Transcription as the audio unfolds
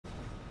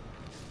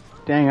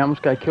Dang, I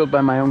almost got killed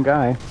by my own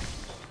guy.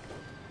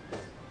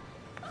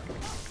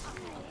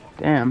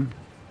 Damn.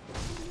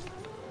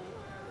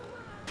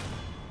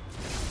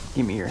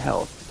 Give me your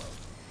health.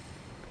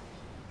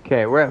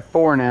 Okay, we're at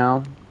 4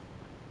 now.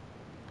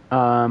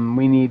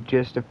 We need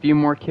just a few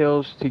more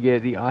kills to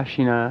get the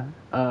Ashina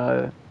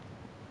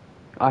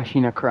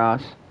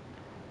cross.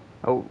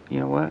 Oh, you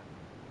know what?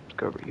 Let's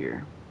go over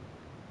here.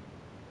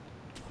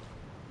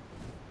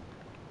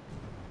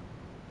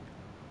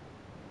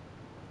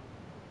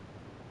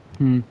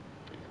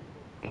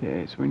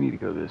 Okay, so we need to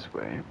go this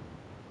way.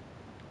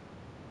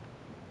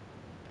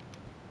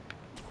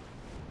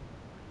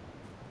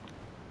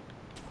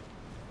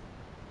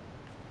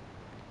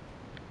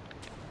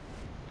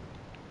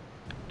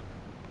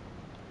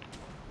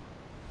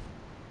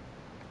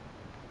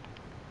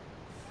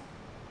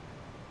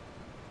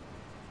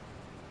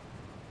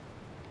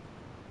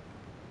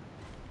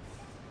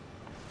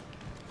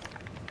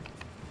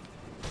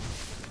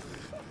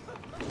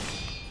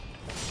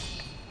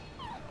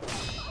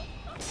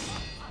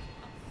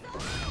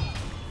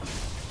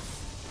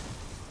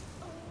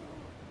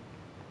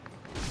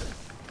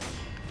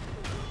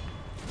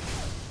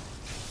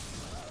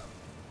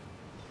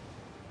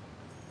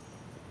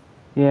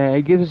 Yeah,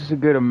 it gives us a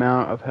good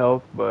amount of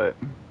health, but...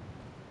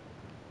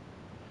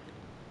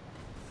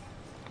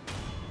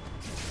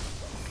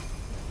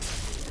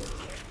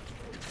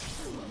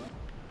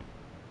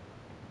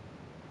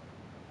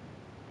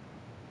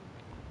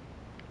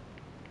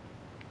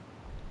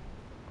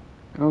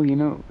 Oh, you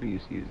know, we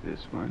used to use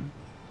this one.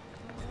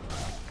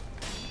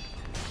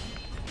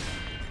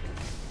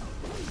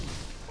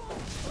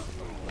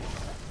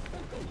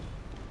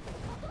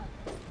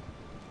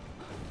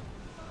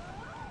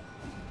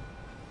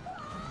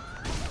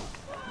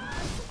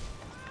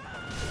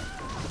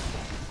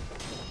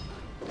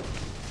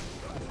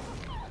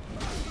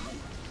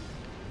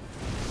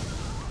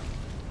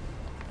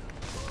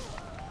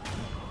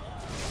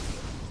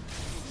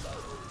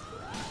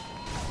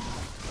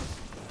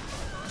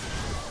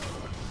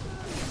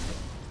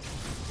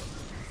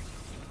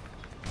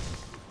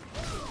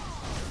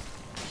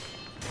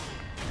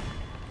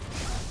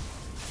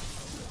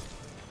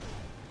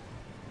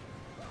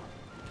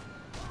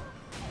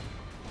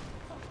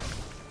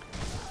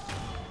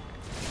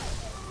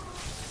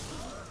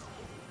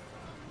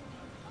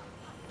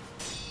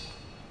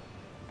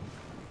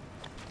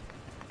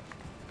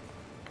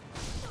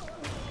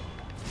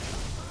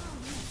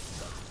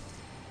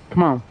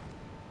 Come on.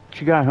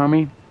 What you got,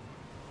 homie?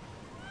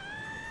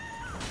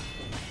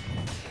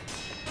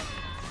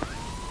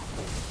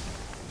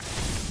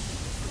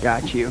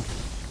 Got you.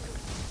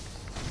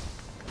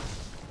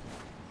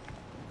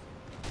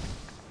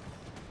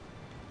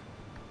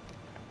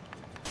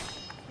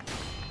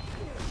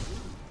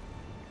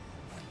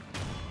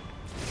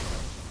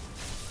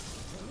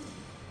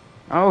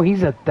 Oh,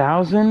 he's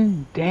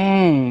 1,000?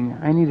 Dang,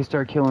 I need to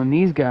start killing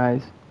these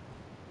guys.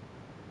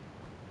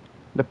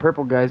 The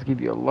purple guys give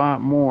you a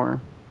lot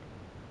more.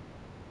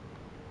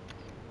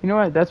 You know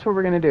what? That's what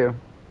we're gonna do.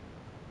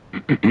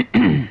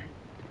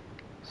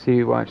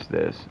 See, watch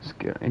this.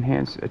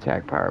 Enhance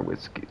attack power with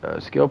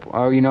skill.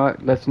 Oh, you know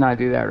what? Let's not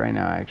do that right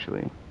now,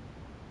 actually.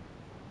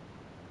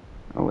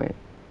 Oh, wait.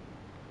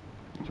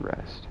 Let's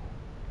rest.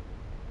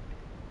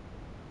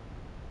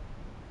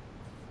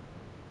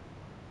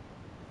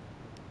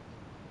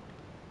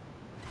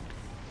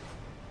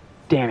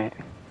 Damn it.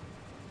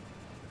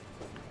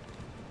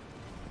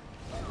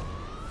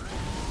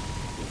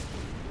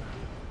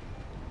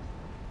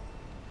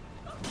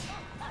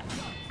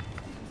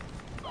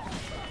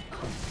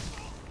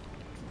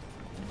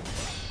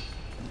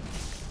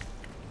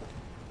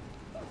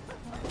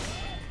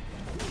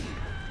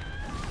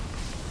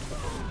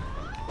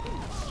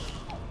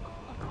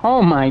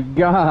 Oh my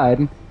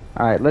god.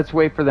 Alright, let's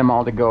wait for them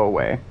all to go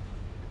away.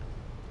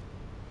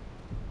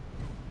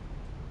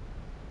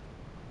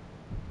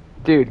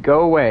 Dude,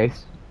 go away.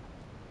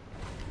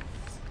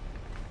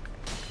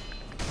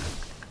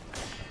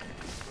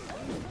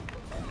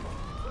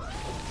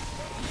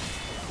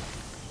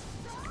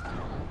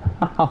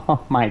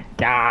 Oh my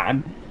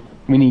god.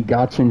 We need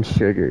Gotcha and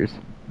Sugars.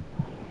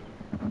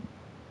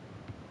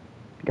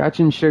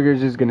 Gotcha and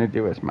Sugars is gonna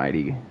do us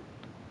mighty.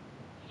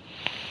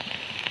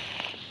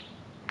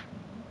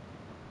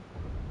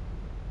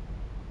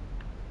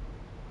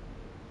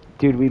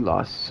 Dude, we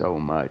lost so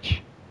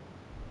much.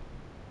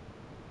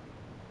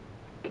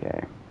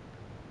 Okay.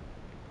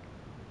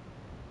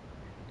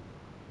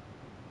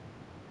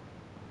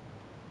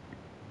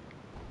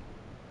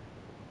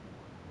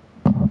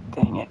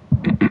 Dang it.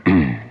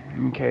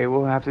 Okay,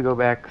 we'll have to go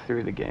back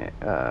through the game,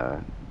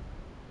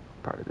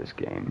 part of this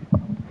game.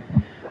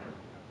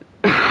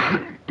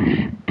 Oh,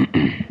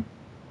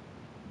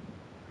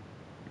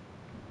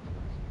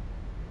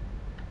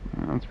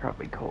 it's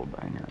probably cold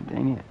by now.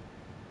 Dang it.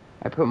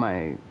 I put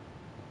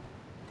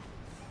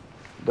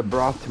the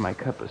broth to my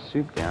cup of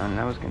soup down and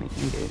I was gonna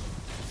eat it.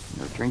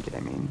 No, drink it,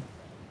 I mean.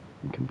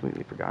 I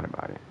completely forgot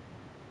about it.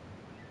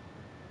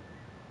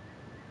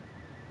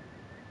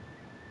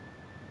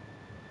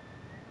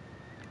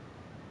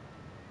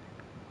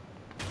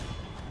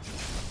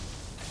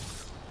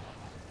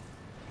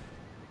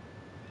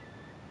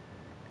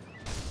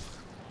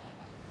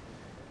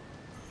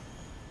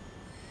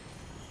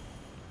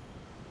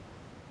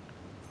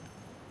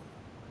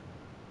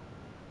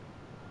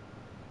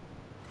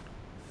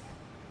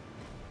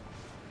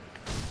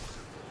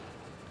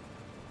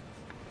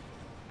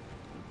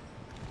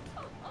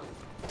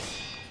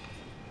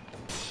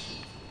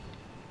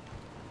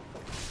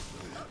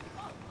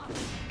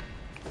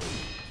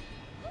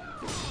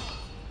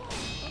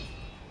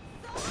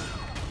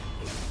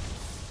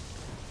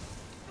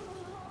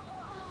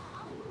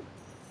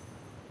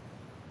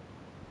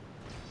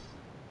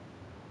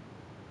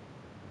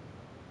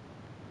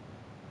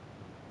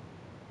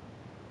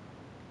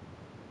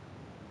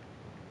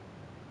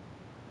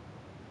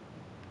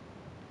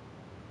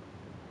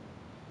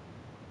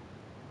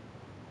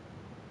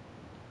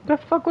 The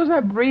fuck was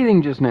that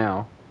breathing just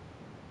now?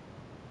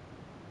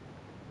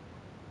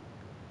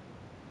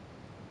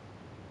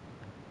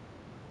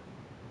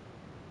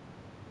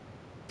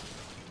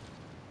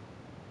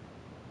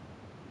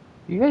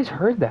 You guys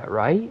heard that,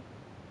 right?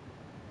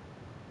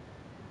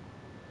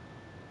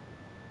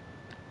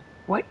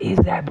 What is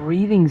that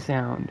breathing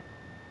sound?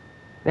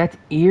 That's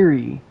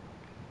eerie.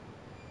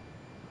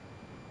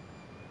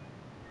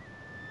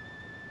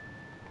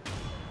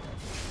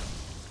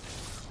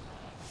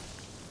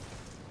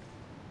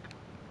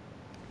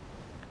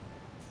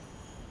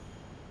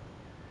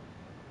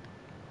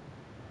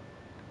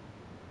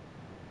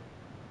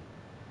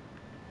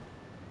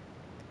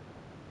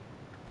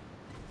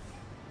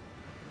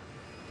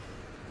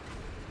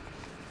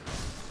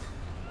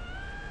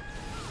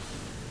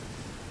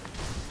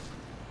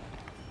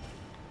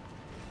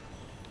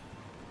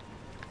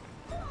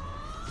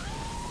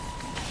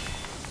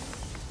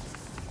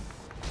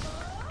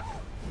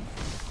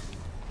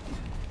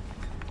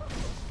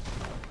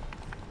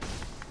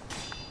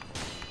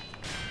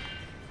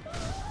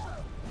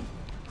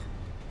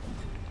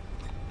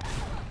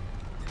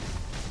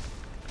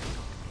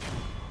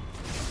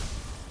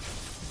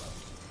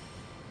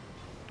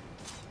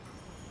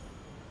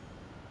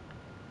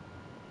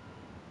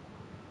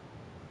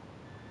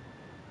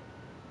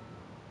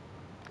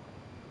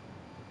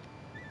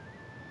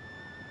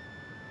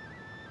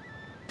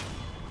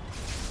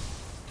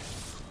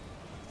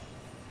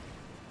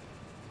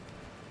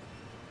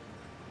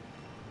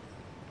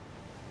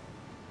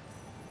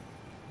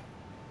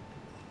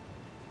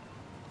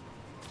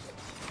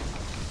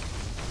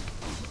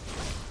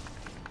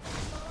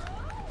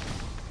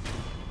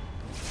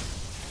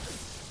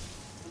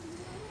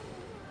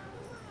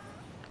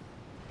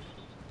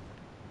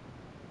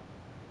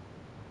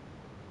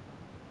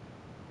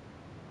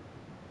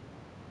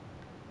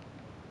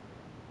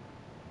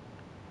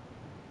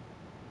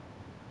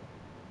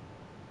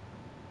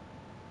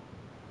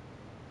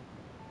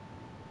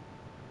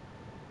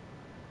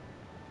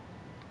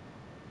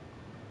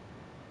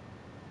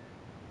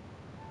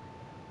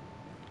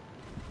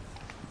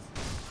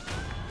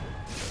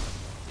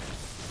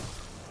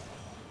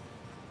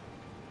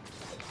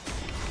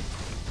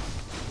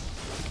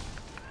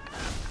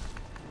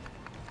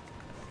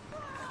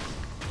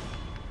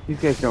 These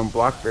guys don't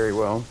block very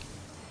well.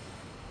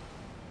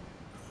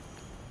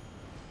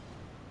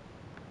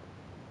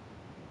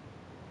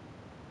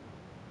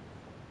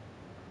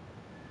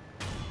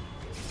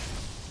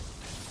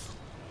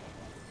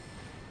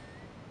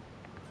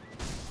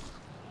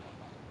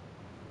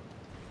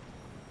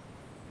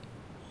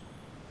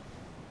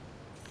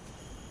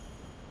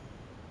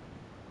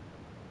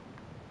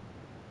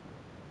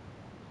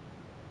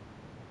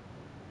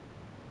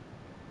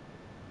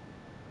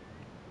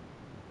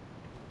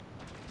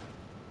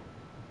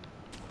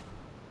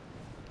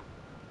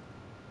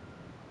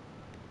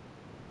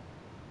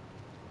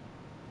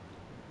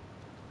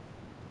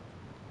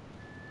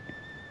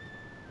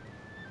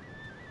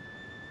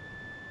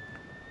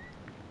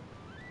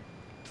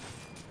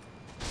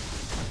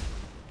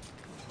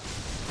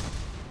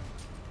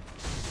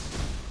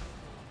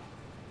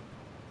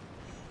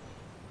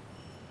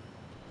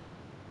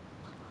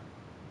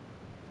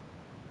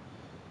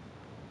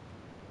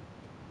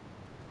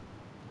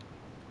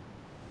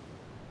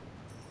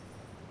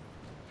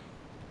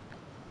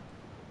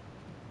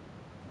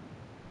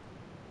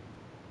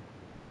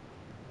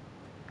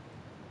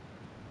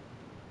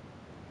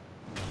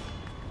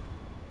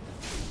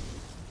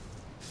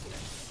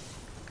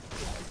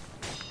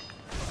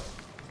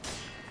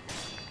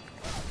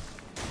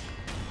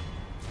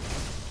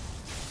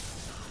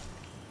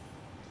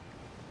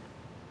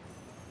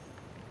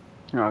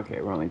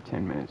 Okay, we're only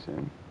 10 minutes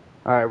in.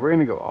 Alright, we're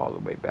gonna go all the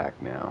way back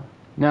now.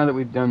 Now that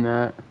we've done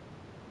that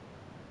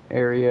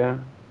area.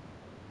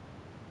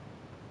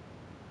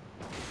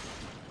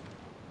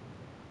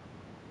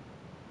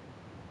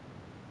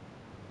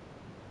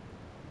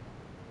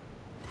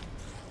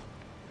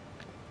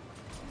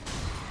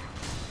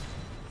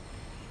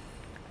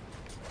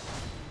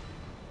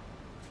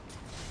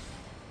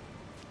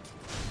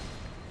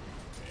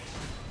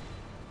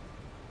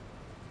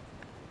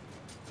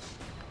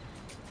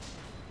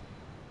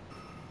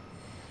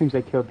 Seems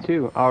I killed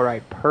two.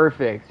 Alright,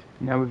 perfect.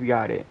 Now we've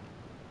got it.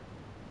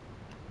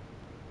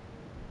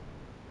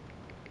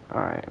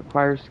 Alright,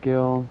 acquire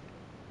skill.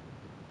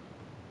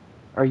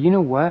 Or you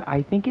know what?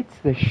 I think it's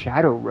the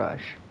Shadow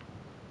Rush.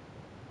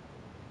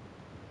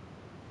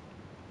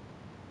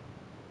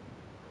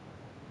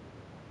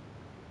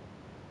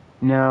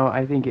 No,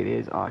 I think it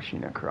is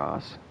Ashina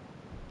Cross.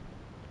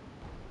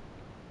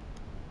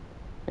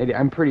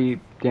 I'm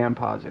pretty damn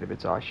positive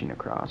it's Ashina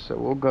Cross. So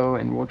we'll go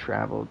and we'll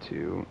travel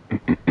to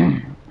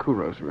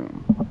Kuro's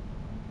room.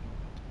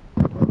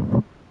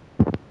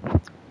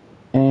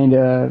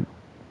 And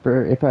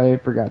if I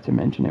forgot to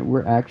mention it,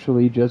 we're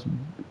actually just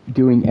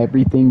doing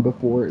everything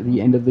before the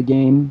end of the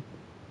game,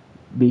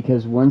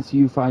 because once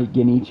you fight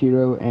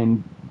Genichiro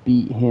and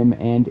beat him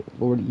and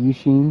Lord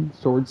Ishin,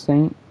 Sword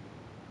Saint,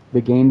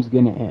 the game's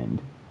gonna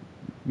end.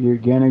 You're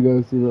gonna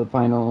go through the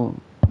final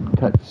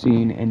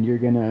cutscene, and you're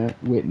gonna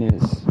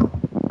witness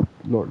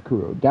Lord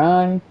Kuro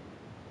die,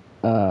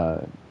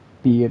 uh,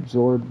 be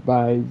absorbed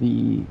by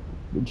the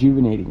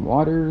rejuvenating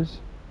waters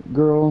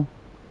girl,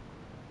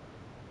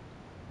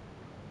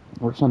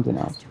 or something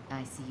else. Master,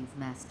 I see you've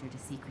mastered a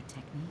secret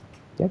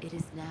technique. Yep. It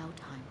is now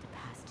time to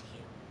pass to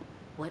you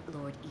what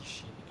Lord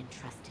Ishin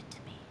entrusted to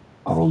me.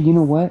 Oh, you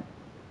know Please, what?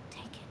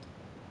 take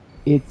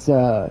it. It's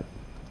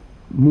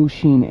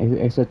Mushin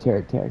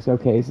esoteric text.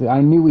 Okay, so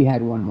I knew we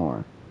had one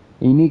more.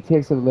 A unique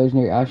text of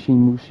legendary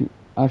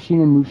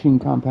Ashina Mushin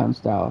compound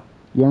style.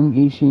 Young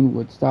Ishin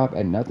would stop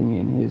at nothing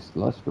in his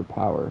lust for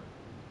power,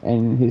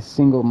 and his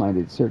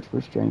single-minded search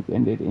for strength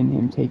ended in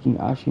him taking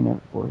Ashina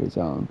for his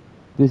own.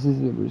 This is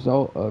the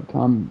result of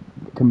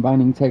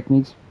combining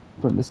techniques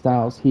from the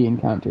styles he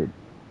encountered.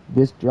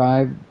 This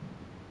drive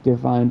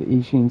defined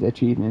Ishin's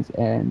achievements,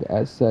 and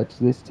as such,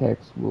 this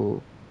text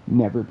will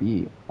never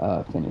be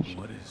finished.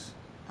 What is...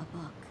 A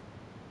book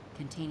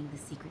containing the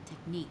secret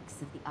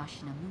techniques of the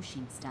Ashina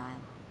Mushin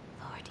style.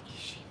 Lord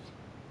Ishin,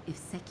 if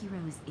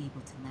Sekiro is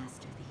able to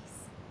master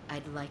these,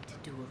 I'd like to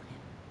duel him.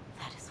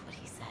 That is what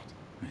he said.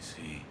 I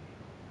see.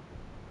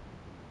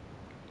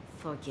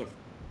 Forgive.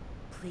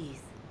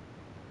 Please.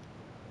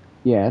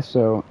 Yeah,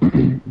 so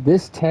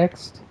this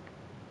text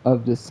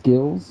of the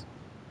skills,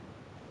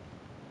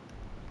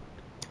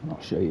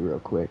 I'll show you real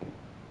quick.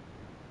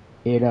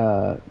 It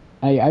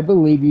I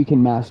believe you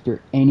can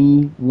master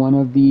any one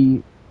of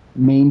the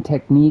main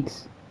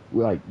techniques.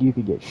 Like you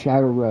could get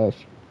Shadow Rush,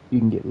 you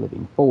can get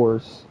Living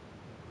Force,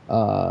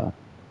 uh,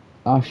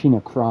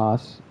 Ashina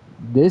Cross.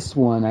 This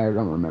one I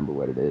don't remember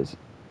what it is,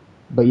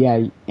 but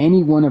yeah,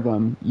 any one of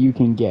them you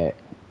can get,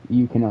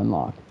 you can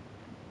unlock.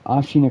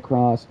 Ashina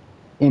Cross,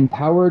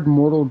 Empowered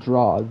Mortal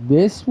Draw.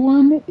 This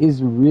one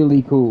is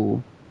really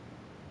cool.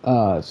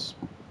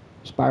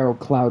 Spiral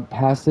Cloud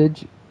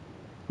Passage.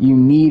 You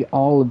need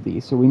all of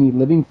these. So we need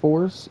Living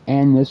Force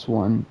and this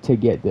one to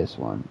get this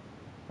one.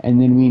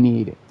 And then we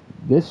need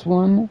this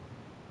one.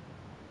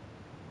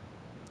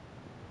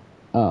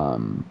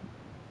 And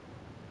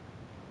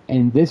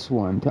this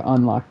one to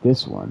unlock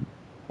this one.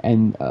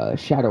 And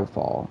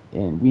Shadowfall.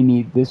 And we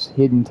need this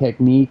hidden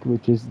technique,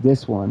 which is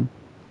this one,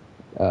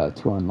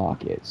 to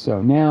unlock it.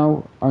 So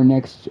now our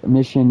next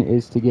mission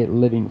is to get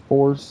Living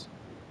Force.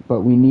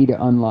 But we need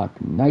to unlock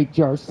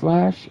Nightjar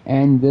Slash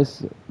and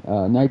this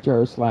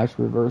Nightjar Slash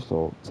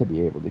Reversal to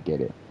be able to get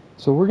it.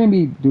 So we're going to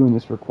be doing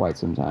this for quite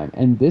some time.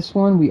 And this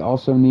one we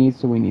also need,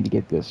 so we need to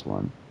get this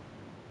one.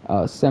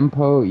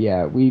 Sempo,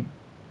 yeah, we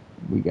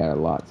got a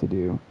lot to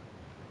do.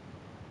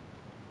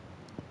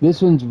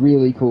 This one's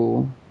really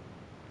cool.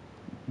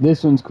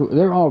 This one's cool.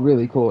 They're all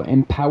really cool.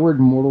 Empowered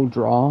Mortal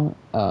Draw.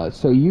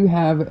 So you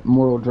have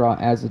Mortal Draw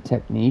as a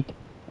technique,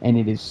 and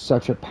it is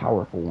such a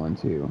powerful one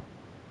too.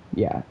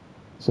 Yeah.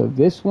 So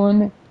this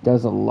one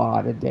does a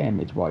lot of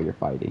damage while you're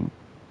fighting.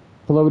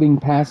 Floating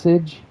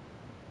Passage.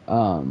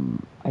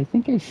 I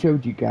think I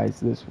showed you guys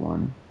this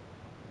one.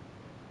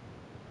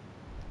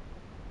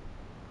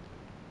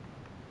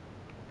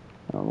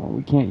 Oh, well,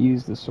 we can't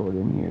use the sword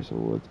in here, so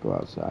let's go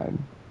outside.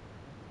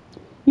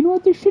 You know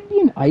what? There should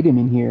be an item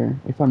in here,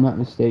 if I'm not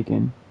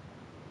mistaken.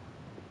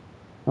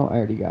 Oh, I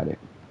already got it.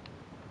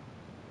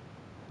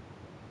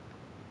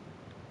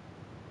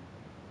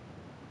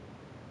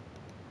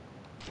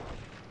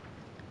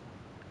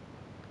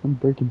 I'm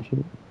breaking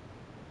shit.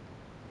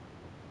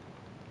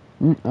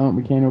 Oh,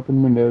 we can't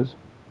open windows.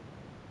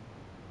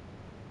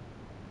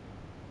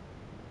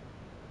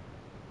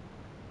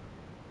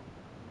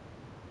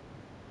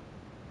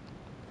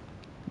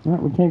 Oh,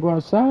 we can't go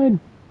outside.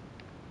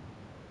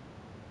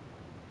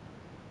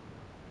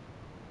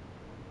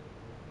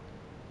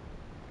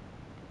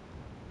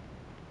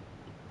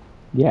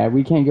 Yeah,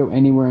 we can't go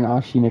anywhere in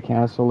Ashina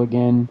Castle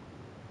again.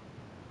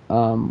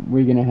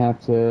 We're gonna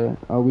have to...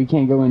 Oh, we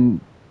can't go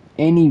in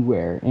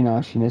anywhere in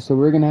Ashina, so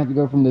we're gonna have to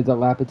go from the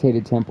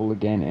dilapidated temple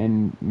again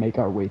and make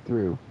our way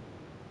through.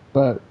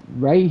 But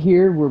right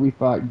here where we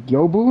fought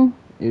Gyobu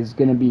is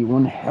gonna be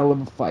one hell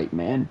of a fight,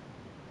 man.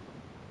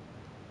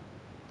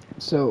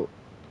 So,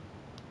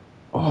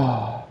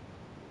 oh,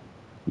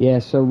 yeah,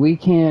 so we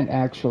can't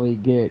actually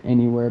get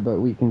anywhere,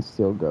 but we can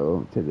still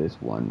go to this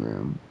one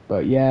room.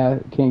 But yeah,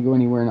 can't go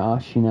anywhere in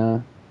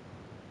Ashina.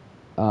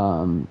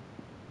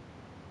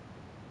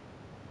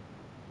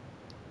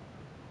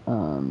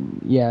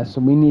 Yeah,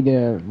 so we need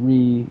to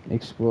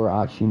re-explore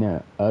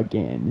Ashina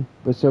again.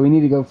 But so we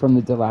need to go from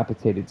the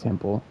dilapidated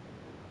temple.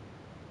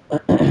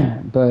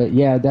 But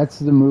yeah, that's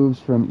the moves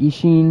from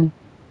Ishin.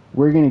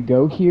 We're gonna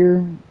go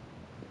here,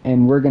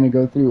 and we're gonna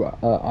go through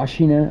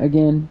Ashina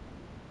again.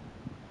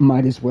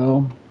 Might as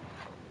well.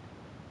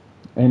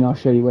 And I'll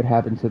show you what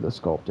happened to the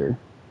sculptor.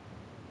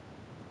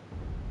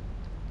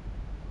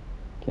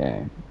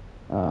 Okay.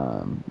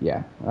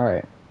 Yeah,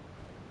 alright.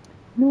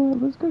 You know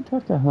what, let's go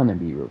talk to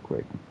Hanabi real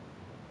quick.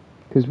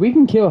 Because we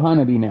can kill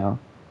Hanabi now.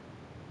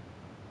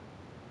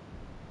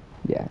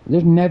 Yeah,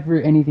 there's never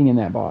anything in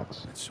that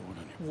box. That sword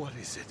on your... What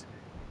is it?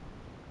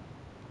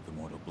 The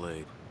mortal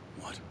blade.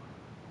 What?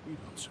 You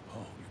don't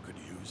suppose you could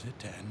use it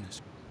to end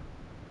this...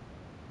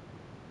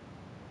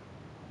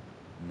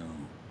 No.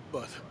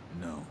 But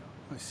No.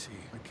 I see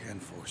I can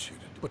force you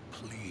to. But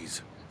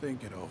please,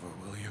 think it over,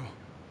 will you?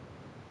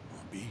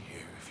 I'll be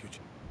here if you.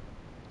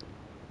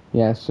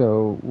 Yeah,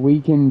 so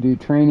we can do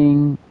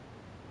training,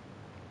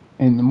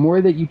 and the more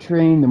that you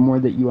train, the more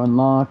that you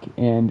unlock,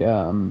 and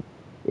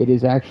it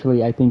is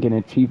actually, I think, an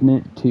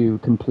achievement to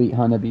complete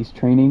Hanabi's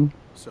training.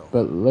 So,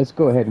 But let's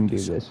go if ahead you and do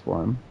decide. this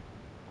for him.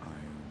 I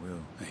will.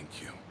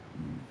 Thank you.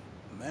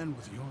 A man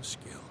with your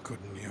skill,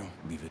 couldn't you?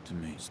 Leave it to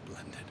me.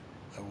 Splendid.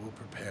 I will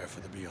prepare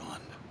for the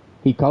beyond.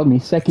 He called me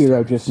The next Sekiro time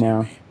you just see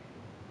now. me,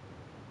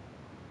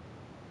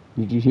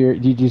 Did you hear?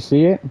 Did you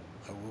see it?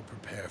 I will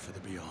prepare for the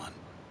beyond.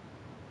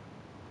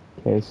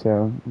 Okay,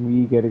 so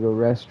we gotta go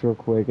rest real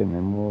quick, and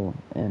then we'll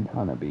end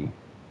Hanabi.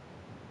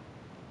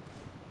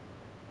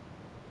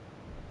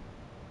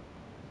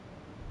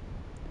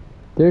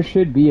 There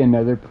should be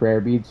another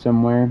prayer bead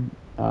somewhere.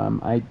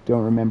 I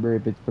don't remember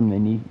if it's from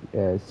the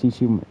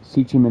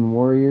Sichuman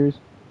warriors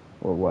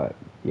or what.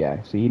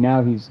 Yeah, see,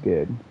 now he's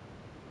good.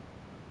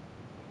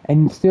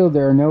 And still,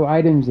 there are no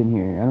items in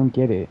here. I don't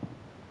get it.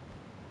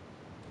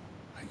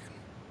 I can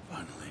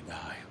finally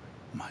die.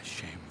 My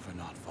shame for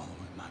not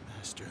following my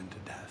master into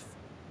death.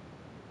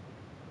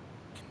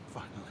 Can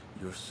finally.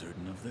 You're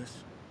certain of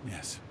this?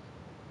 Yes.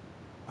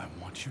 I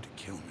want you to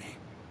kill me.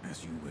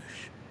 As you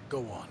wish. Go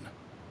on.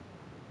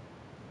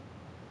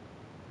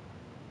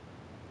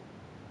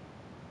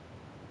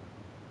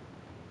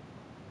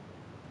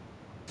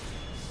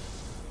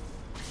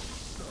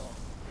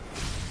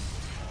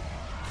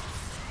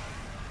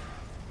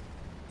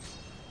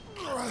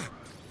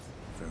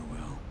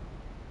 Farewell.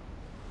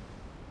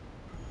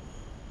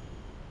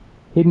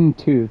 Hidden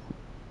tooth.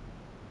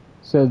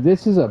 So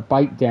this is a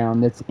bite down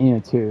that's in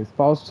a tooth.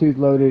 False tooth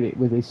loaded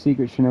with a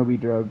secret shinobi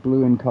drug,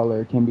 blue in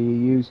color, can be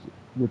used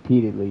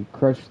repeatedly.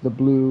 Crush the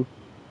blue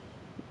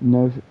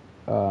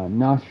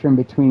nostrum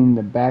between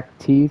the back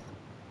teeth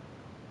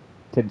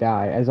to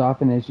die as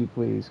often as you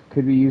please.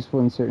 Could be useful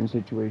in certain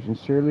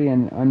situations. Surely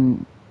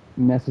an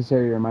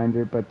unnecessary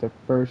reminder, but the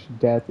first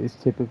death is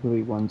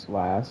typically one's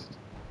last.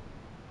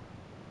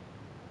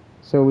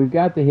 So we've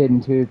got the hidden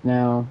tooth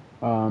now.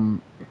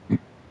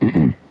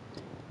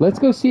 Let's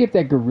go see if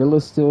that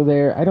gorilla's still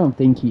there. I don't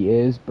think he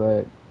is,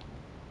 but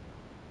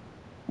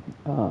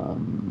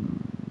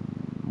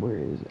where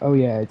is? Oh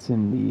yeah, it's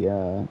in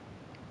the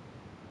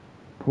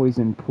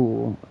poison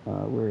pool.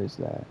 Where is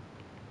that?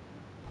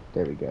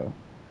 There we go.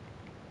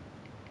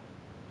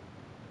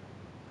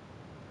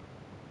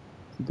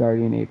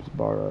 Guardian Apes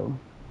Borrow.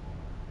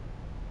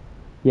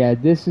 Yeah,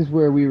 this is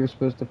where we were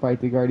supposed to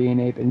fight the Guardian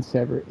Ape and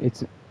sever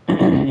its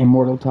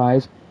immortal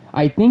ties.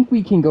 I think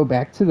we can go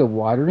back to the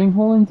watering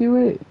hole and do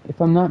it.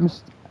 If I'm not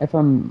if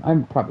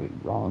I'm probably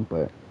wrong,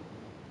 but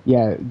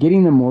yeah,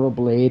 getting the mortal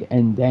blade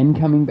and then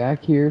coming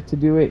back here to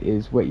do it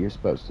is what you're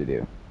supposed to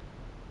do.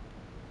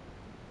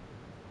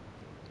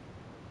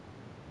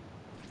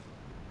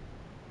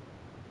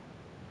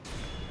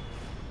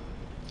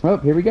 Oh,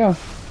 here we go.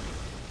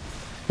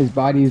 His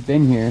body's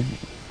been here.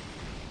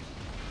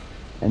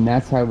 And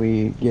that's how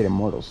we get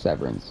immortal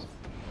severance.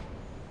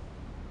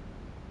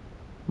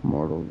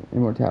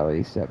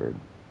 Immortality severed.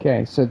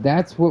 Okay, so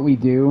that's what we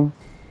do.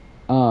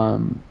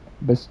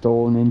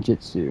 Bestowal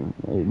ninjutsu.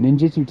 A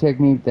ninjutsu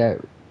technique that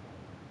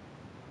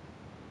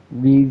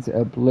wreathes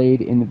a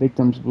blade in the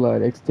victim's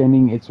blood,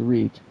 extending its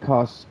reach.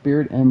 Costs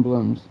spirit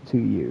emblems to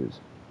use.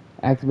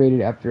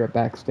 Activated after a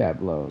backstab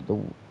blow. The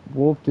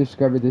wolf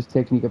discovered this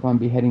technique upon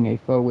beheading a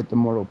foe with the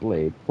mortal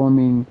blade,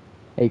 forming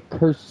a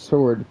cursed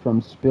sword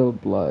from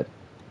spilled blood.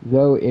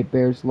 Though it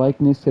bears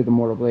likeness to the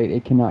mortal blade,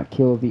 it cannot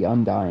kill the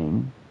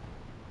undying.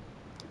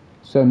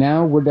 So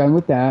now we're done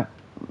with that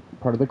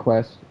part of the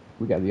quest.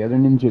 We got the other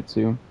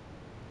ninjutsu.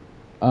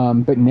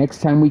 But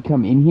next time we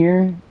come in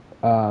here,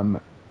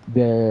 another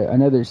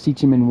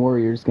Sichuman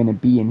warrior is going to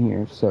be in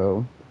here.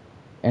 So,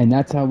 and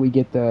that's how we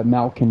get the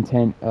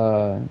malcontent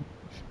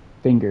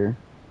finger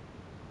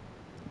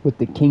with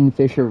the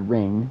kingfisher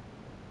ring.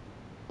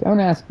 Don't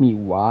ask me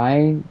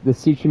why the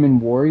Sichuman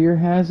warrior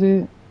has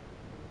it.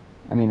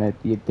 I mean,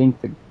 you'd think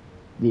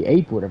the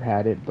ape would have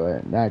had it,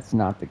 but that's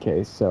not the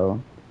case.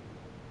 So,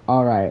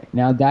 all right,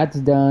 now that's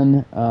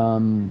done.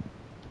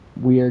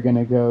 We are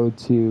gonna go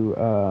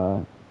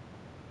to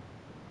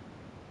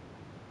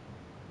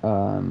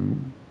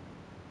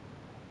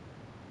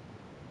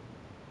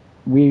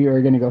we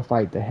are gonna go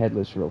fight the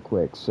headless real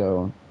quick.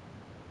 So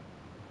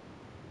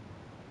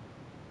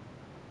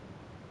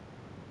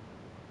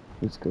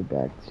let's go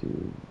back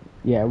to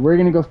we're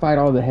gonna go fight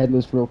all the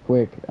headless real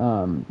quick.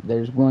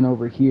 There's one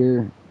over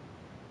here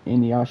in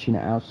the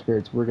Ashina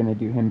outskirts. We're gonna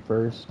do him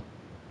first,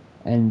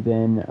 and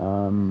then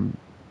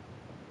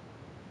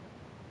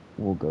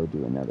we'll go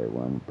do another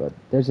one. But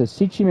there's a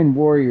Sichuman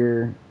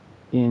warrior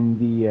in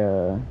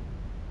the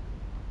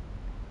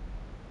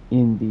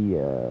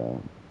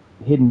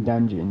hidden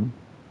dungeon.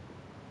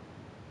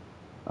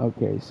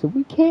 Okay, so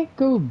we can't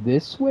go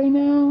this way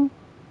now,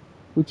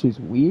 which is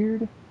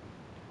weird.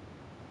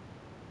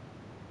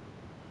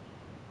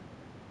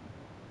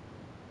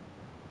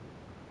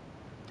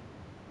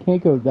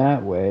 Can't go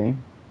that way.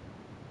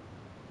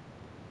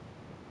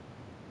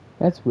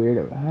 That's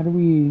weird. How do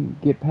we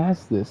get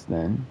past this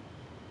then?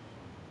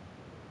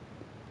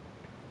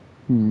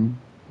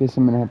 Guess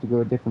I'm gonna have to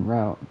go a different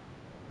route.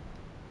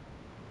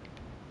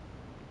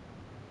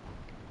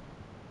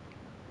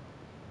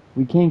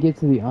 We can't get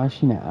to the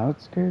Ashina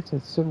outskirts?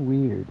 That's so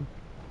weird.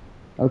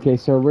 Okay,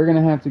 so we're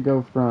gonna have to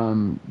go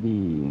from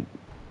the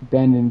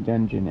abandoned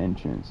dungeon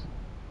entrance.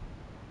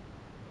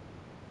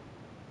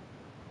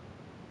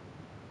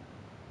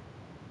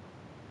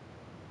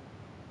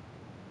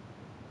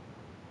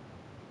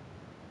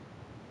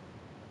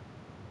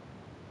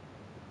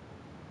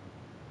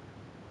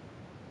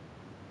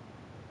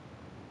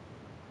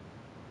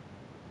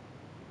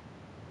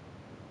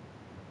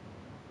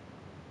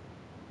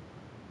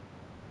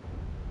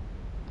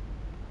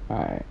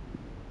 Alright.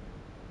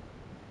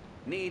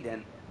 Need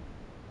an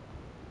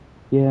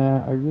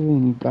Yeah, I really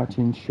need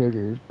gotcha and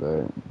sugars,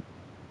 but...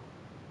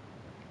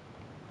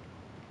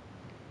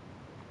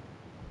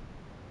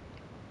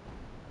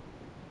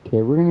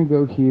 Okay, we're gonna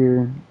go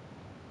here.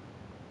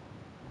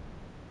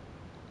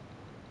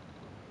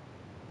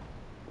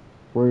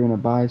 We're gonna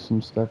buy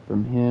some stuff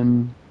from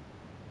him.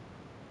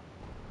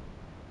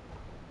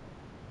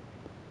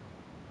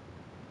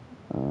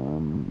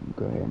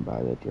 Go ahead and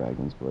buy that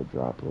Dragon's Blood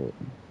droplet.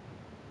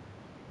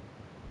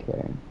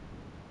 Okay.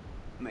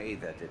 may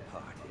the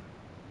departed.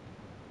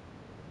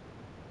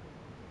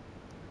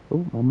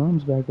 Oh, my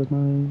mom's back with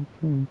my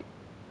drink.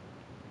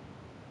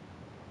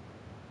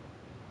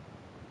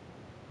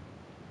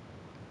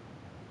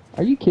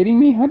 Are you kidding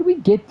me? How do we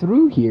get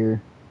through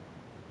here?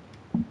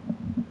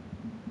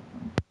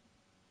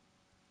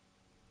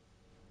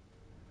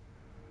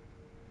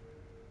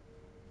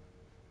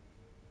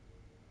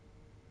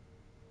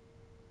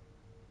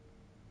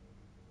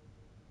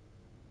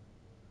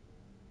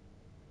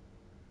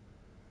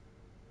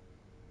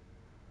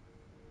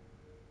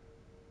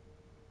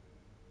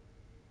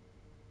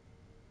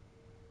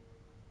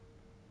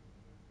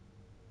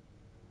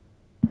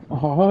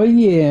 Oh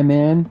yeah,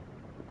 man.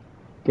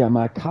 Got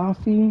my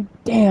coffee.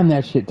 Damn,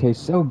 that shit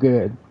tastes so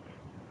good.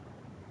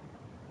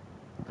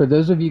 For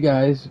those of you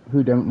guys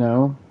who don't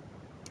know,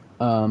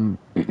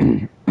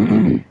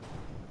 the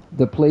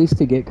place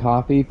to get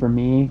coffee for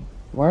me,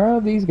 where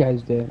are these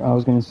guys dead? I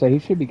was gonna say he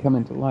should be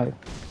coming to life.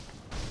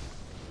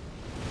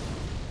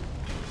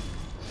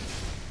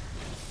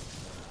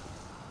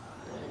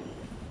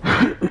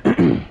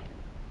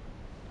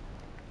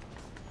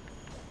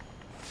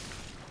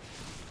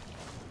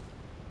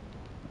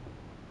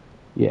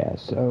 Yeah,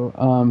 so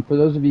for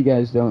those of you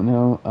guys don't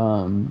know,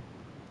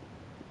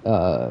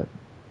 the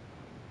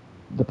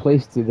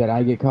place that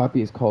I get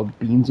coffee is called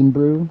Beans and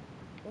Brew.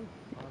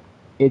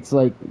 It's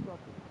like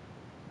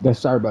the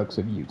Starbucks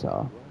of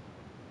Utah.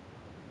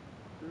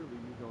 Surely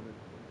you don't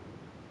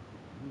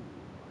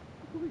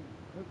Please,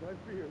 as I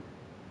feared.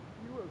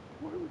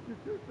 Why would you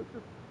do such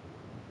a...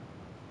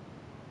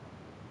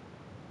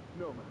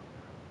 No, Master.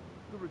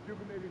 The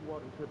rejuvenating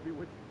waters have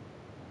bewitched me.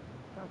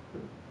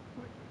 Master,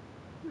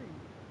 please,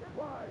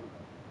 why?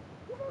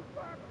 Give us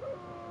back!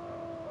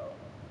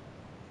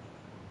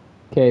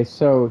 Okay,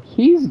 so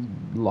he's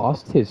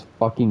lost his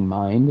fucking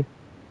mind.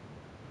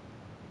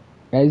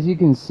 As you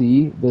can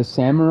see, the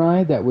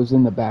samurai that was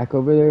in the back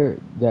over there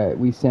that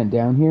we sent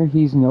down here,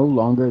 he's no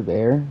longer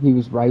there. He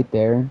was right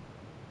there.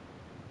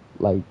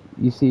 Like,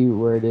 you see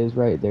where it is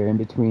right there in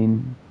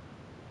between.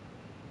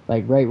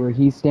 Like, right where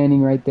he's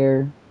standing right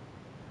there.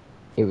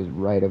 It was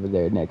right over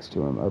there next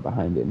to him or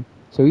behind him.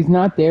 So he's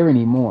not there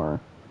anymore.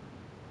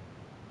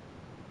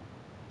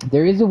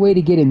 There is a way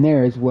to get in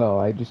there as well.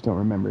 I just don't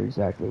remember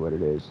exactly what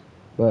it is.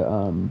 But,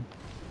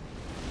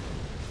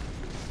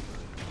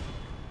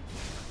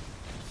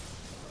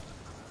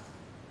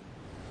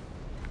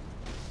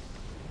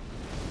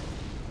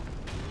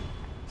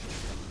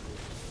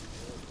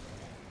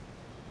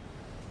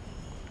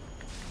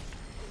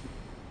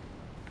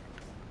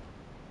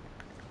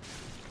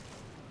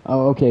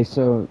 oh, okay,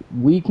 so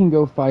we can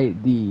go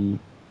fight the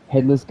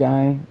headless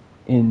guy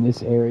in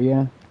this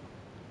area.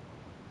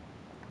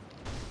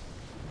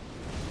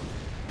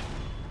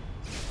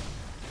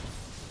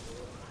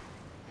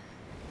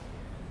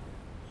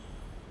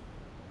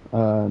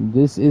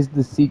 This is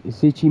the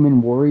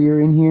Sichiman warrior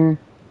in here.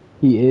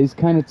 He is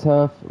kind of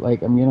tough.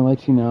 Like, I'm gonna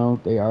let you know,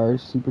 they are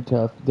super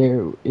tough.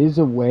 There is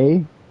a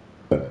way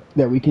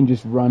that we can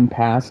just run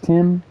past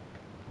him.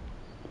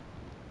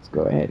 Let's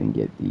go ahead and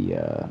get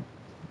the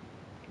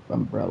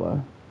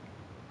umbrella.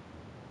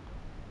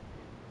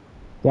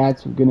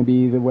 That's gonna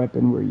be the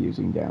weapon we're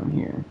using down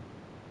here.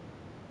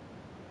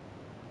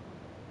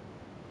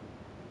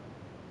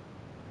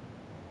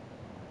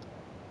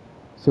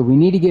 So we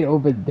need to get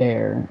over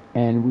there,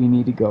 and we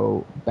need to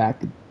go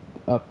back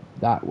up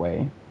that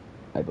way,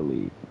 I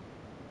believe.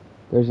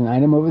 There's an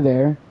item over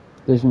there.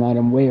 There's an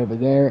item way over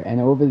there and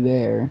over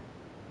there.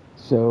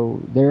 So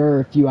there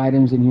are a few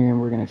items in here, and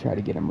we're going to try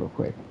to get them real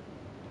quick.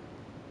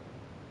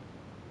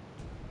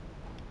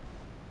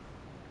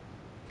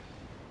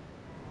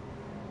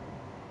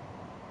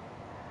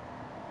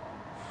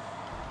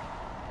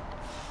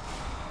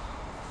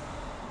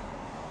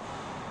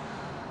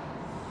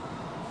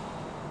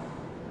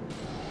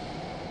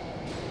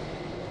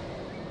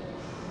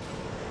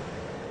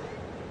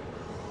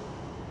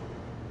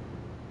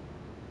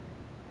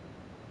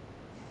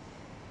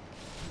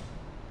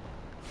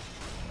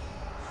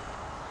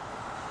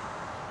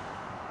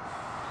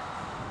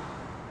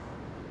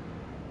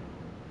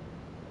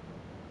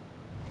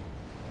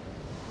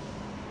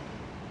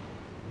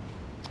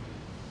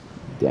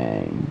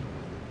 Dang.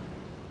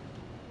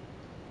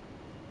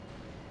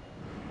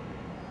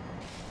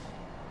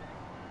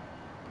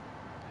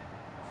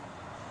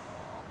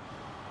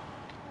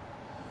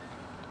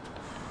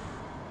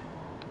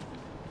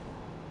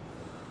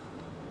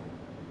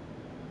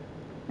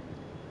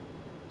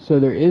 So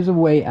there is a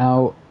way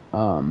out,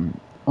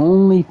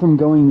 only from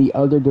going the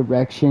other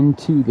direction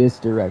to this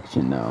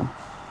direction, though.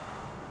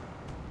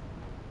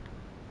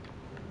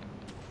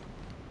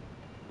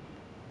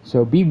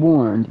 So be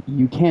warned,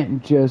 you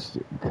can't just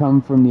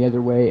come from the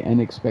other way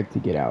and expect to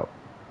get out.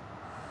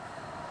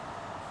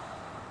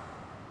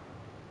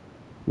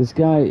 This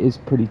guy is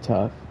pretty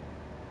tough.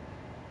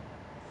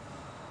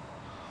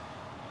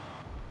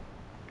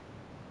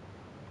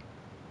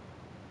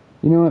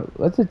 You know what?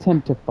 Let's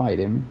attempt to fight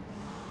him.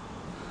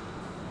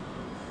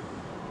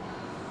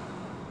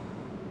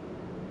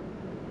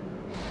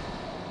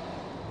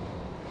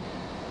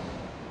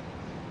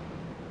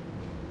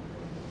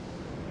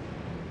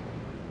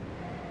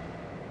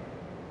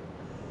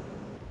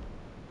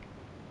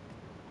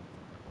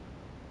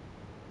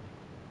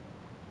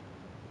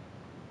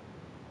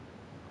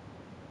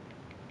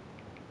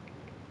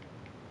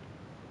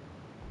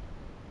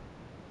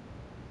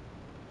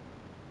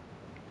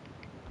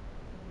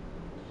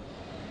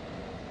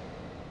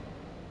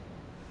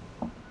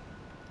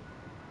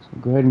 So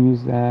go ahead and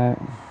use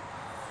that.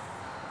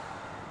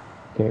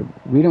 Okay,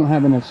 we don't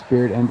have enough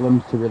spirit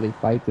emblems to really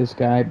fight this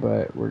guy,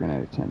 but we're going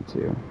to attempt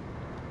to.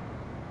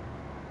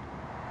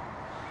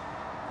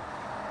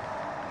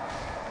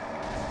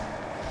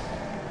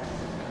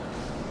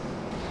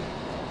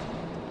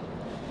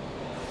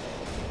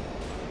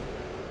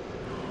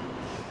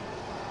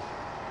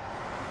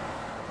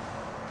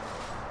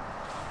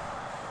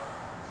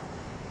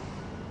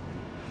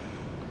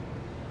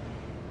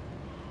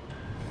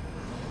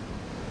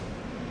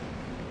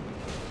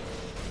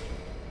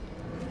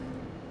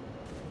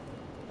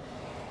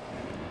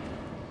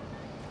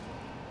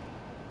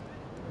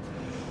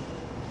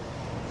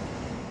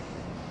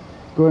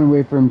 Go ahead and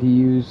wait for him to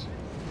use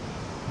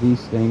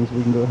these things.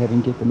 We can go ahead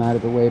and get them out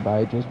of the way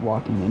by just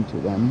walking into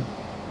them.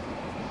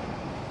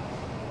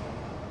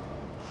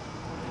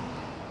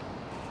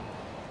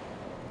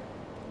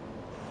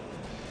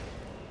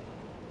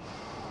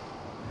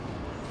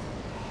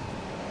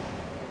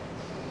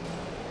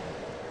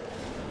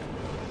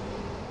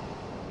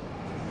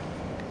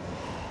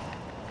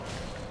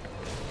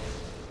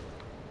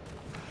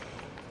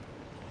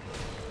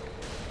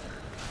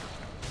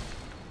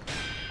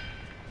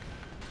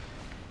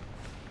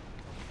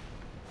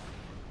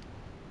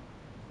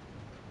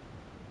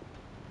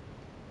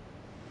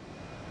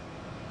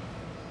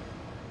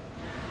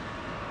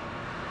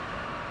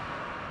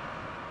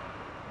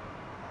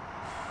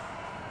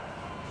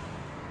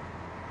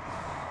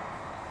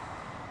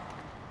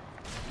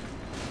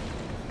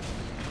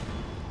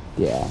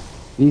 Yeah,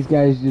 these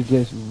guys are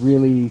just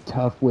really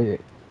tough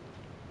with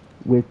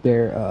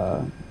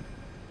their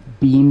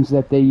beams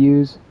that they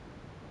use.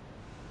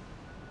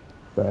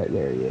 But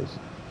there he is.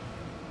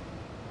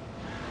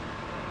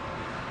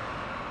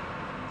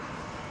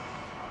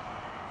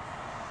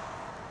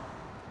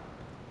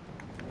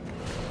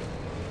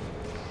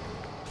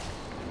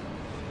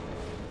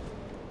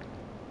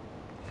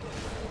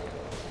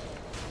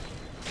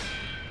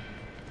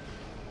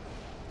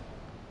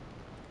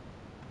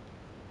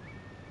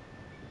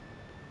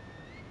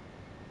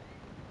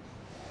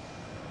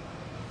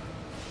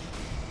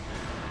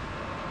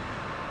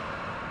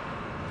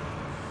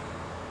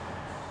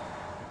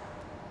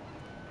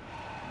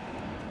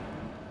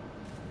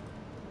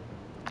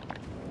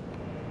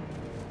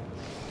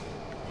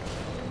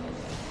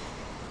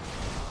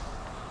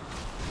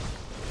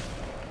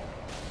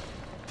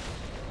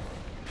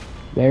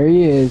 There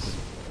he is.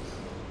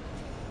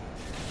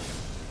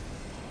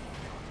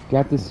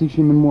 Got the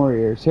Tsushiman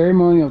Warrior.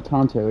 Ceremonial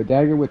Tanto, a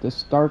dagger with a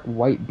stark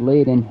white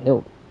blade and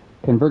hilt.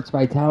 Converts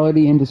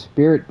vitality into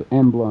spirit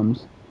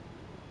emblems.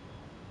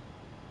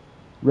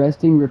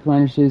 Resting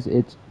replenishes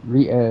its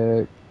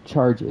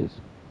charges.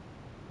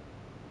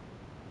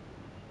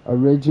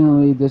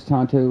 Originally, this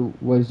Tanto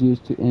was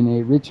used in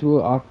a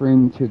ritual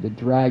offering to the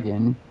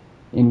dragon,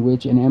 in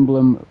which an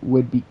emblem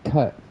would be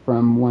cut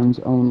from one's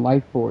own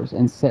life force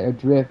and set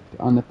adrift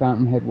on the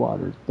fountainhead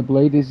waters. The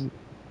blade is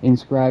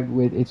inscribed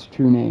with its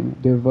true name,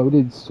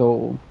 Devoted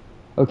Soul.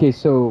 Okay,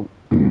 so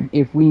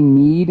if we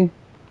need,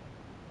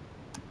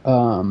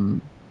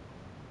 what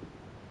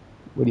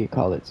do you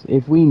call it?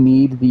 If we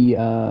need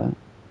the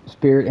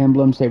spirit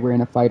emblem, say we're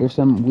in a fight or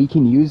something, we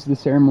can use the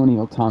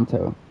ceremonial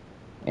Tanto,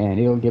 and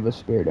it'll give us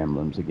spirit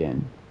emblems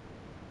again.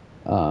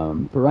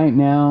 For right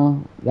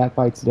now, that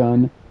fight's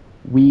done.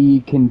 We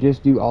can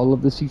just do all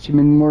of the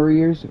Tsushiman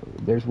Warriors.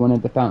 There's one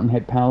at the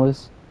Fountainhead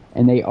Palace,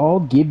 and they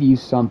all give you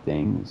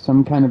something,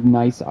 some kind of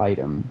nice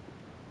item.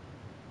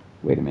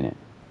 Wait a minute.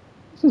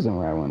 This isn't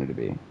where I wanted to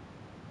be.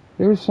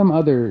 There was some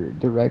other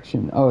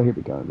direction. Oh, here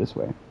we go, this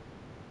way.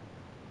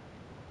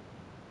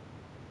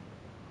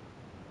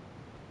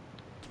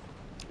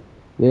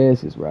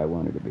 This is where I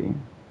wanted to be.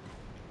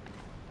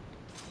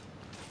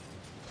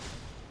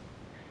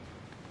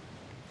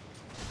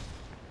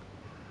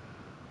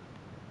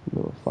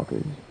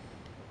 motherfuckers.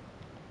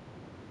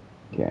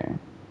 Okay.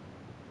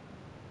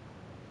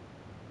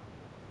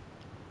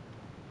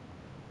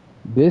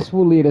 This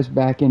will lead us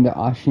back into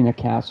Ashina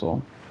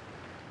Castle.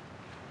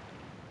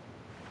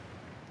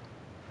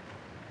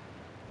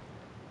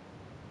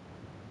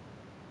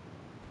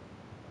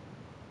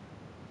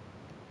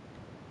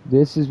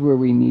 This is where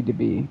we need to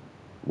be.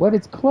 What?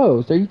 It's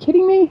closed. Are you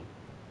kidding me?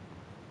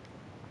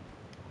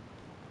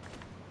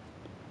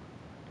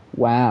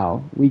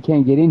 Wow. We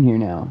can't get in here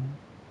now.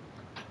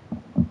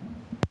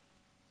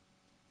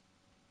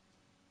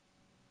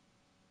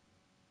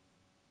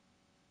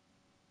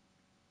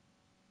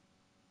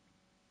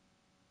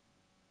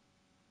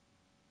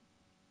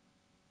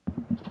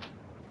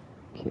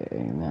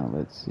 Okay, now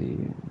let's see.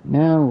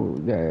 Now,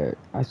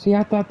 I see,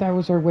 I thought that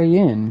was our way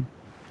in.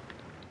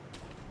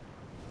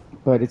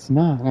 But it's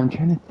not. I'm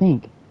trying to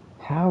think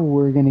how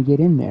we're going to get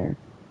in there.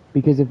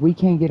 Because if we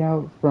can't get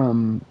out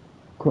from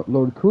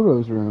Lord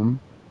Kuro's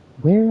room,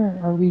 where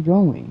are we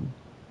going?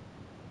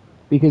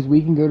 Because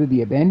we can go to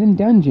the abandoned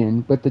dungeon,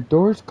 but the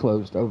door's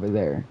closed over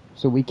there.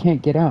 So we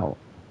can't get out.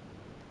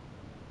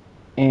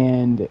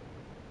 And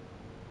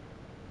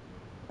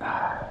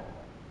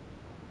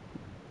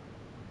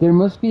there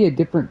must be a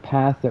different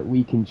path that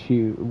we can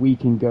choose. We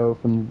can go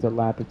from the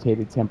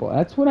dilapidated temple.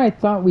 That's what I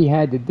thought we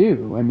had to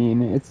do. I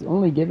mean, it's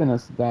only given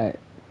us that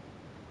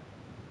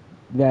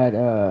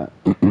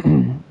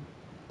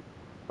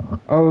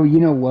oh, you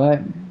know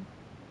what?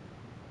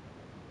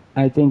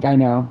 I think I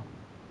know.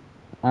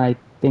 I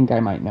think I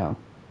might know.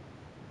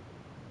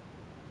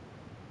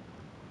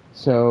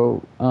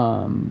 So,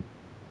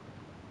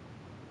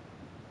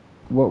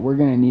 what we're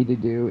going to need to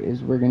do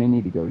is we're going to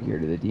need to go here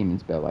to the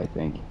Demon's Bell, I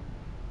think.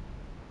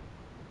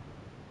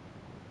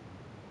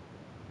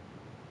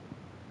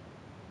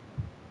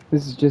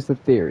 This is just a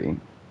theory.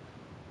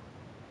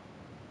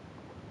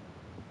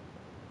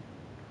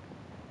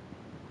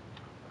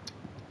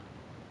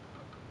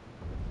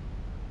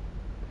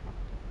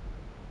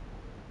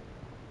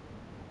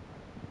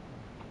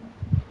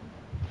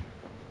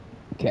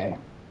 Okay.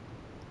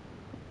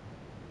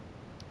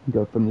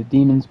 Go from the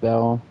Demon's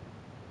Bell.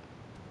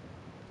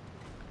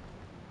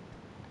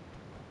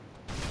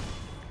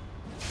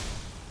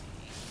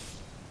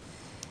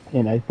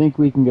 And I think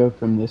we can go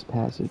from this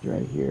passage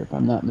right here, if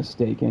I'm not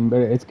mistaken. But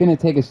it's going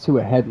to take us to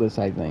a headless,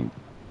 I think.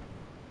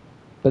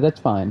 But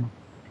that's fine.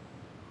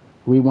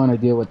 We want to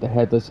deal with the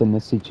headless and the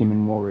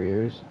Sichiman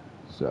warriors.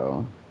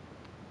 So,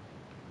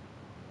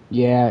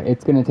 yeah,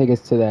 it's going to take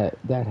us to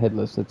that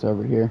headless that's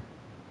over here.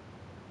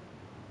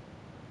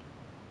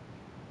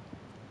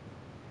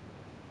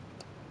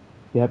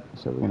 Yep,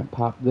 so we're going to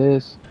pop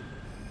this.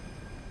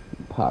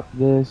 Pop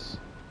this.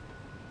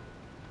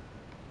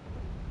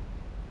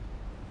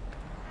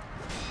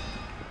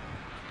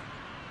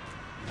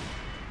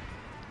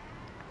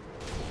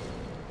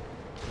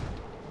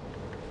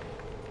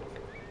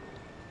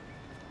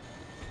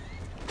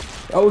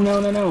 Oh,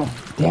 no, no, no.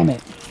 Damn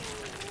it.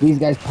 These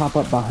guys pop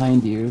up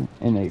behind you,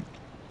 and they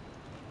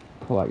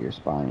pull out your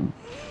spine.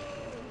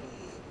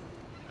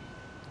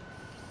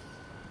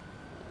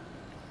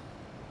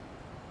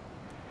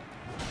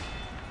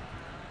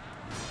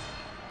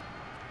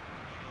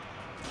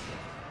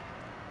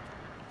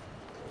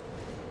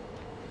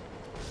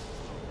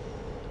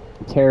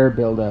 Terror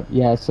buildup.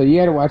 Yeah, so you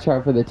gotta watch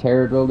out for the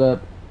terror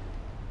buildup.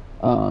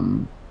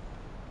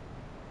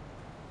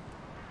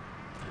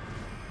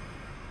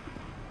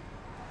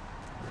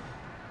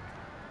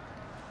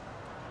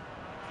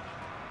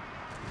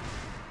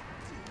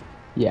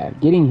 Yeah,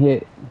 getting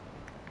hit.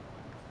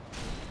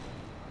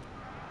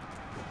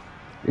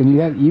 And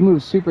you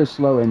move super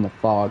slow in the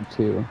fog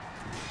too.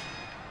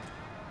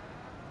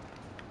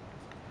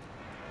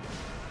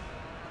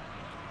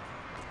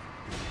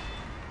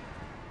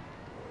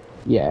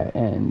 Yeah,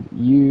 and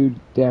you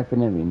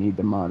definitely need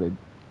the modeled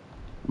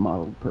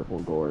purple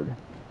gourd.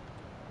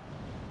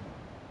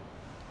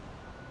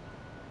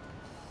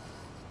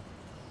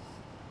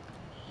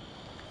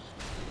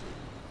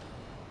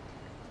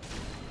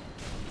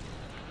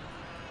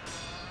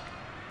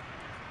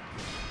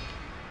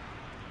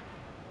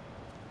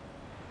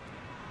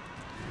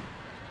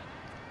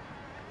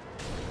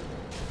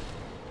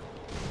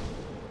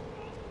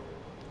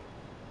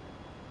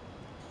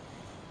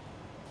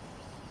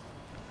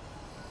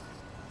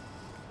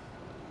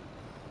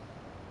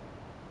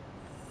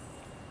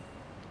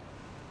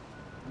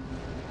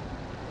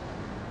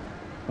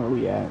 Oh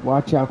yeah,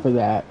 watch out for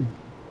that.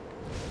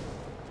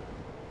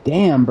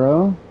 Damn,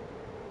 bro.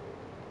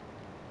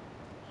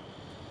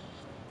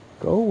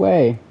 Go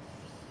away.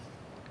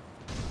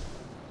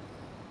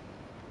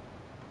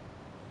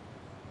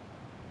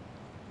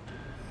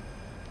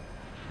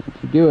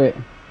 Don't you do it.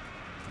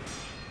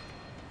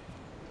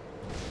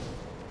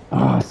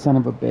 Ah, oh, son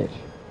of a bitch.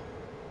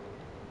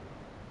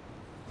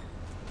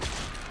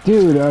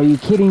 Dude, are you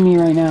kidding me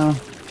right now?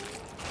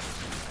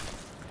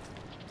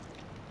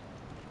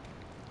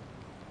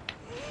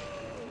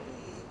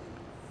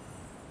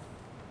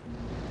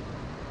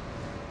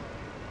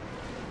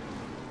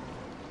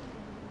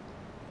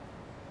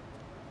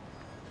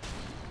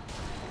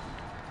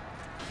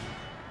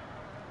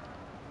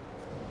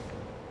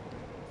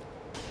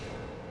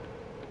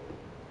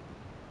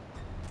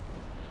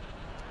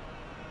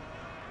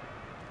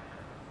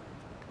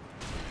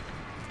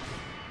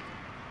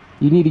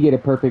 You need to get a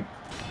perfect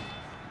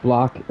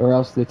block, or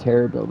else the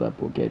terror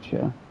buildup will get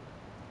you.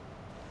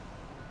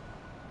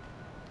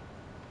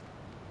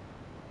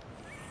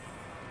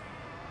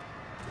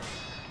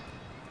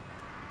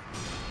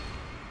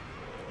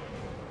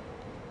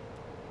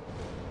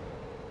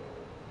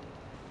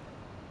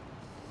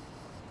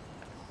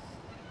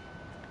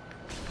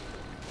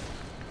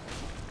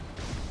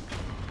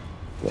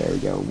 There we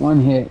go.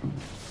 One hit.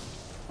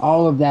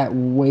 All of that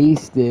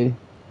wasted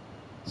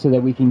so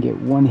that we can get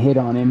one hit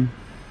on him.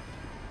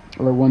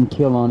 Or one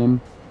kill on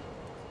him.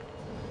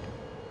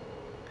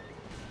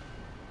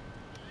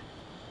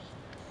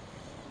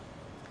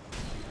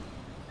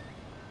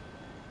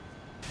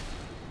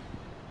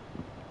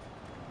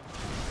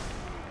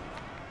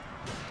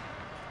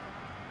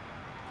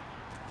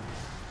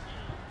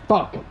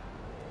 Fuck.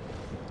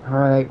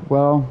 Alright,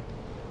 well.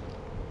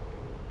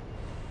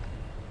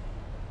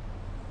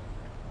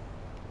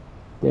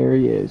 There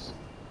he is.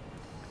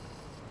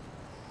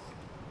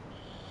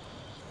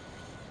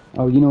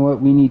 Oh, you know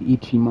what? We need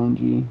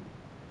Ichimonji.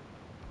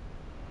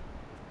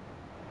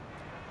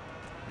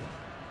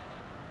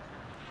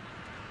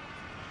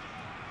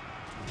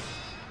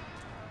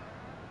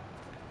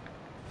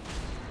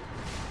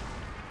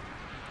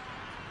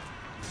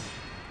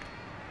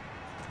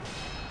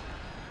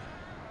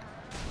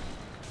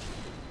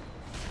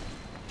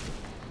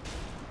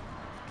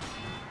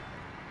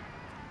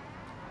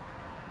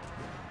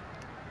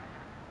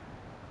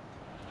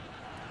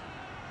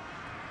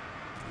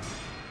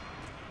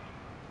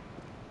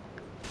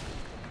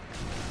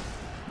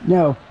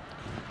 No.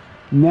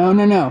 No,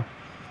 no, no.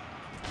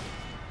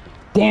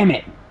 Damn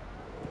it.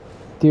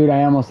 Dude,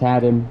 I almost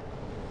had him.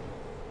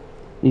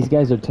 These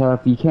guys are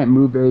tough. You can't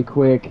move very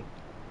quick.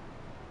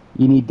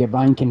 You need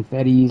divine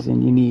confettis,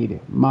 and you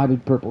need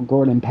modded purple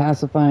gourd and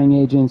pacifying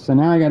agents. So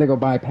now I gotta go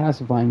buy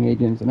pacifying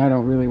agents, and I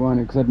don't really want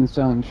to because I've been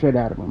selling shit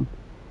out of them.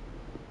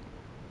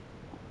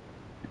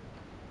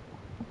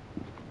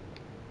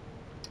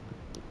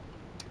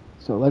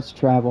 So let's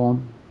travel.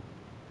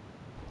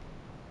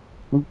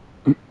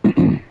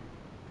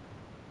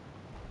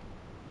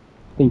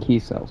 I think he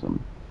sells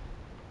them.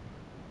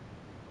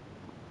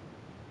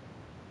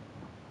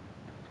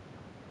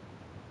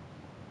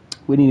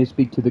 We need to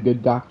speak to the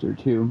good doctor,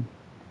 too.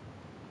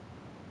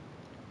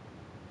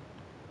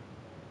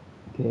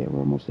 Okay, we're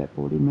almost at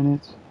 40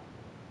 minutes.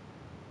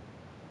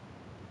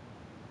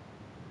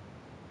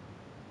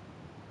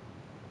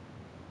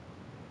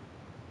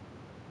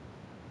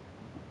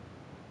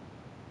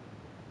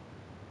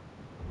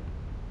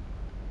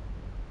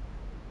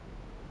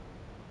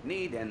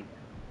 Needin'.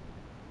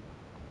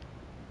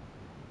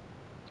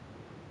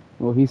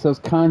 Well, he sells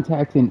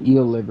contact and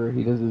eel liver.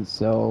 He doesn't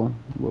sell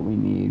what we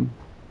need.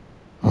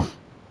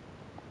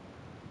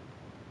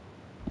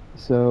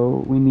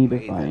 So we need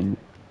to find...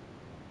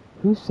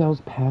 Who sells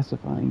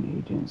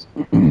pacifying agents?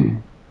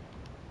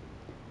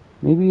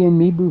 Maybe in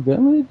Mibu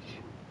Village?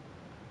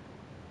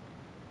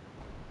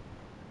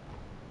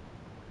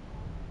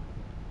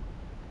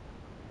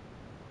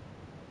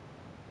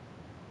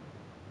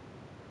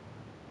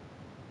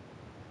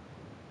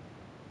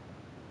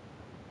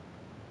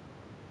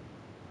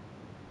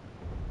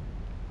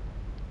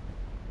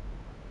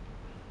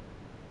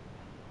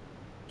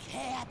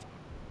 Cat.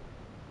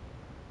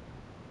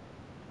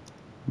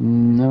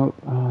 Nope.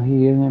 Oh,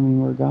 he doesn't have any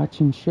more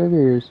gotcha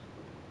sugars.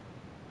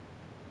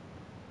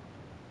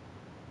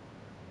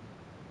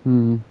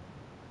 Hmm.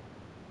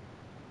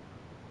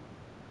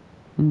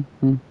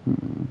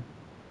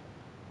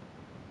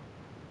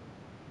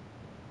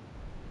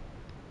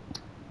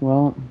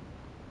 Well,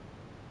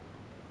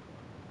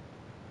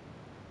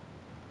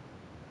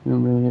 we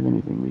don't really have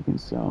anything we can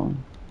sell.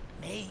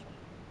 Me.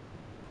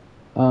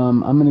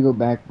 I'm gonna go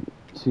back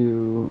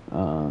to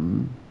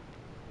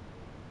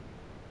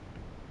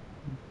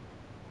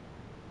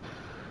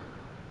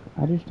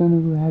I just don't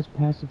know who has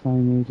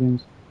pacifying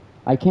agents.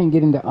 I can't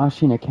get into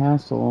Ashina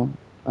Castle.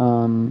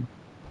 You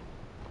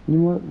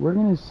know what? We're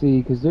gonna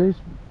see, because there's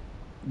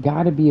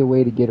gotta be a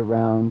way to get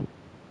around.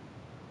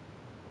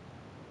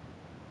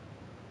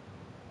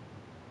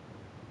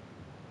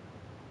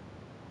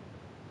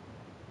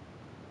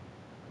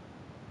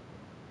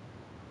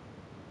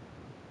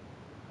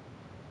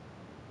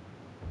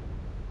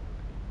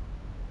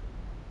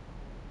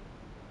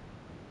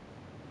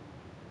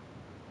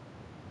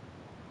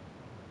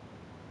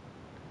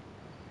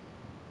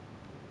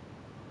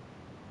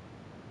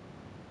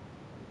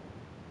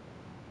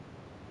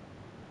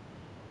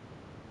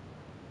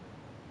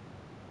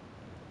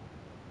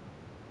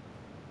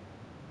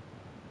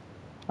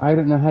 I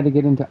don't know how to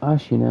get into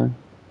Ashina.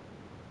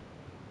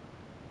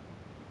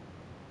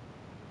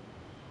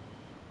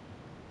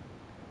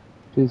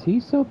 Does he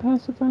sell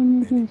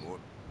pacifying agents?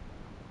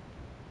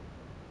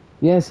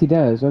 Yes, he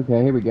does.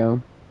 Okay, here we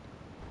go.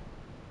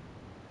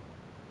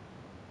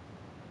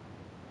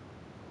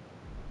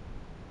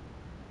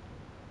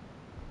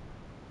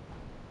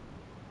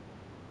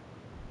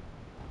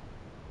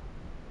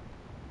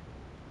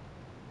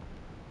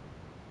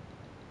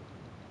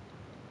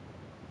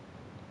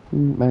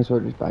 Might as well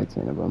just buy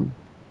 10 of them.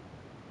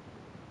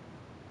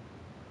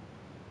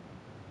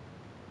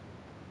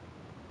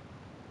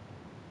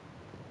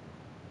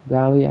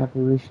 Valley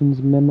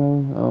Apparitions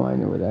Memo. Oh, I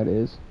know where that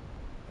is.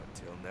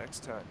 Until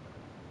next time.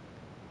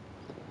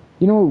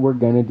 You know what we're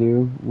gonna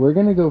do? We're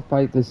gonna go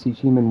fight the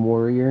Shichiman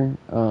warrior.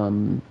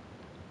 You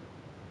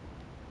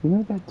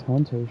know that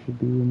Tonto should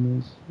be in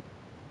this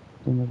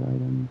thing of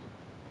items.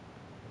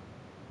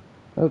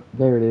 Oh,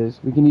 there it is.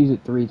 We can use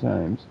it 3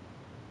 times.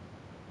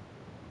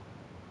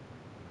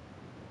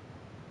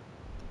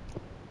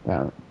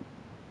 I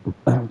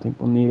don't think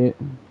we'll need it.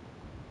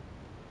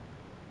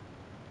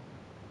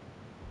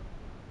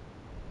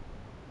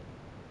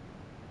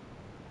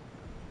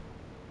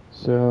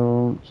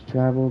 So, let's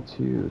travel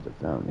to the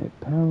Fountainhead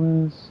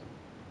Palace.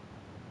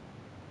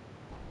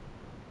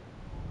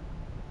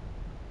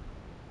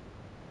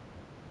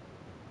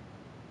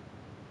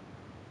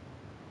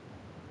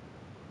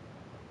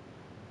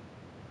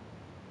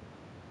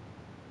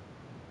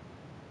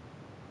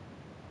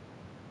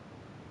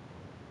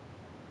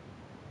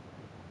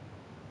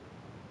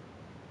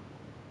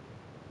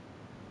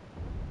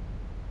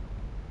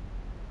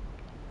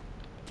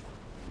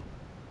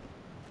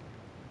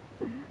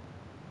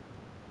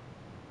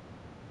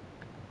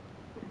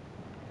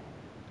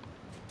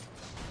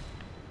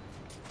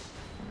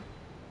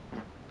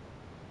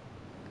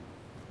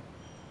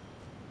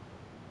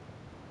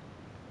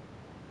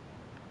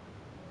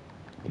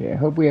 Okay, I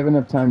hope we have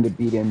enough time to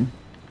beat him.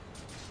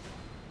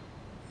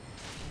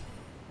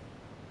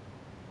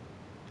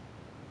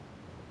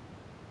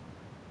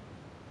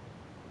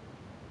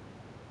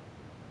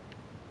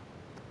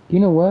 You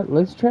know what?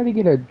 Let's try to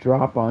get a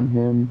drop on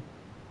him.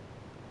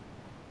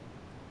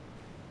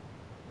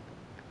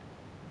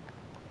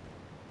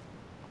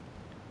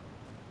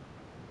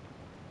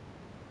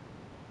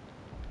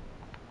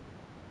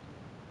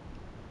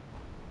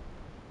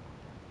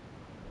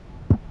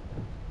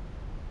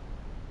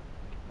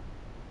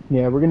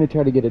 Yeah, we're gonna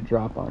try to get a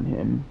drop on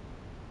him.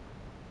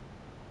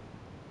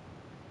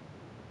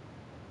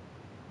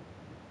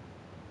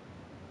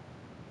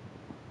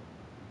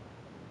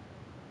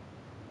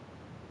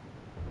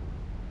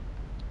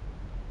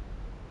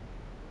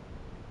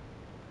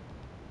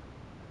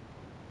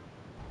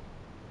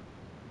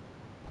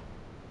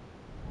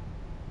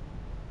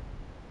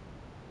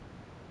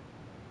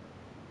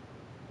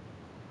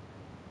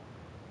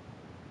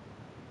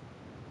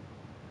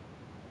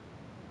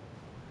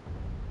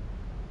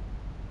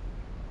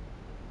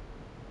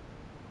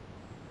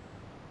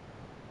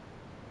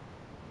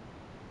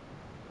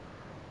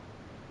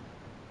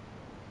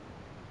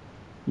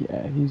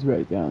 Yeah, he's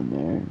right down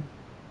there.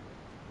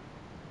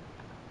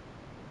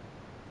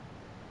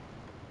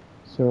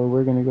 So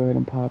we're gonna go ahead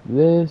and pop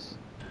this.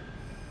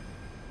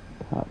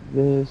 Pop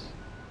this.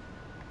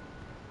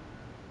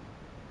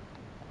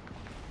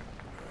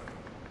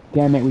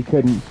 Damn it, we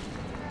couldn't.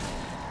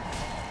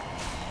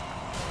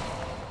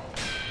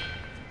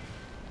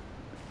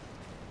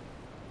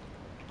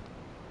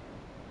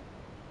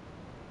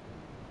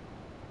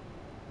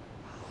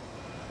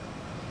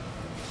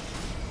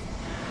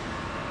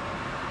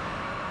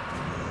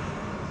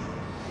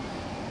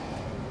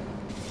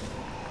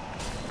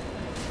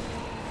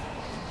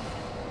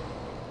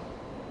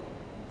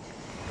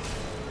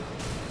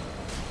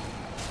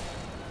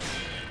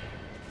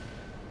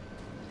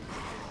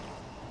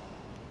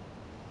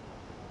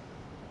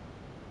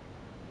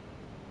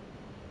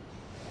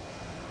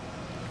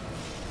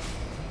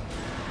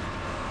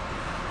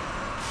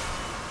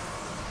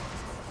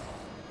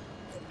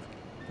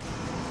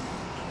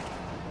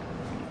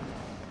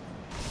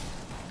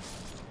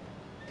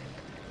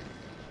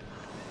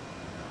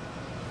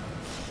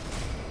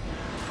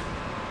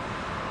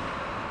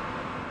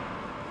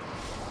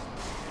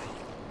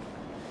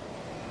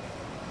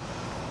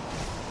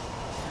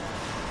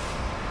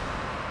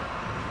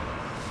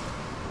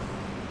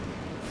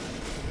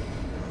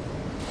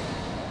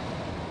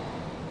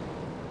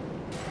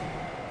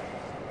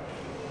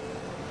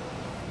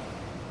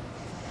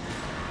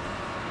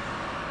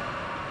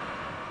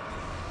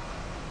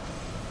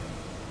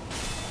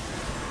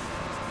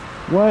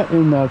 What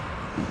in the...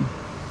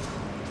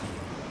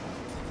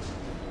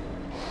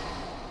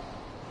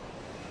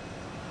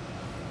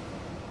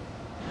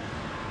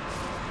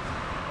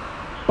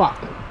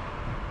 Fuck.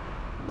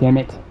 Damn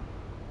it.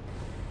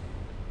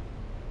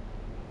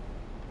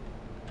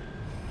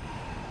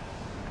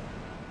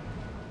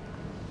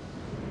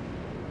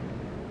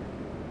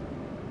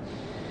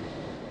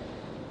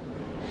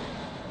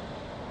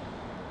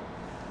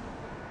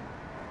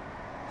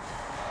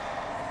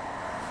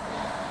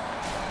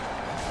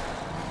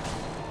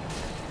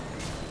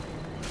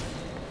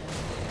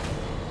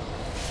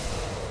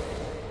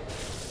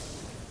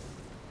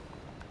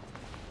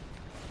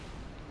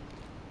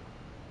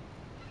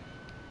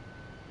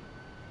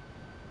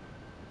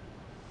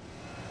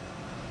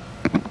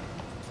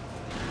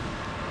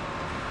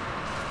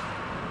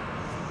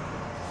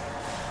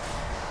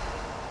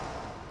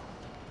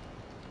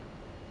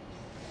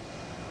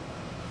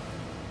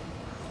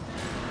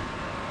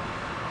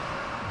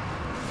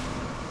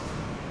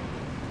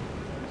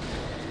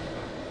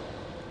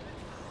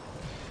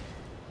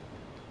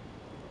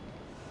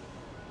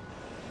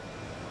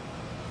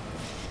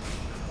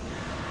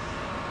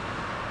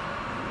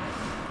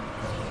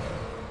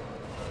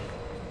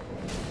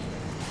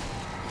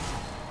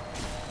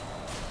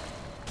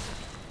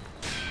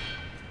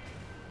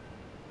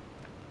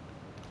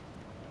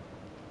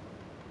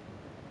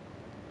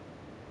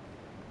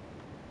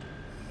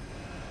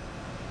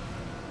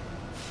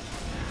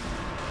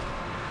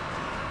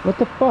 What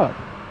the fuck?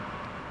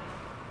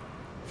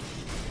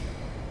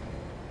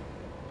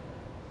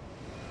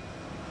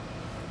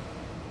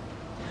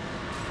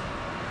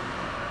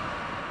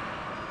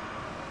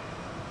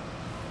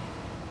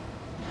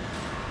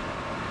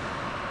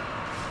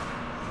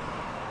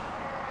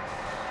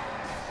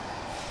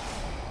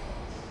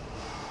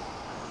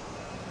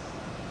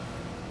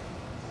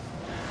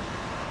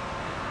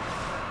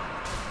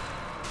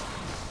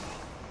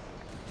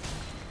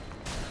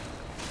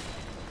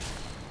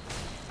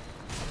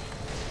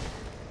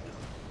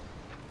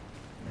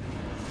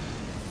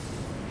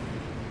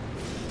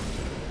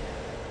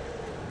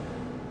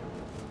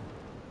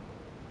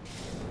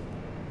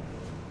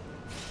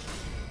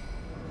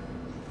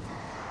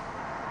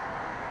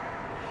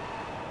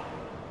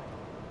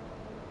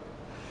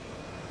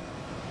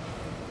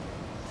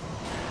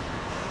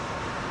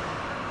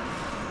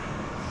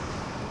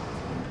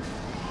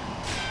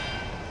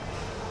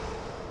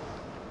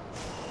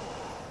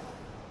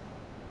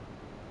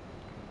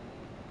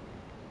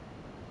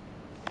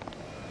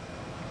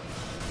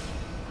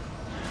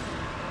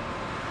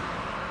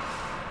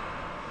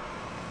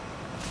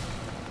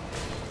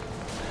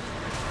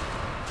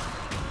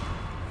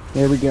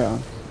 There we go.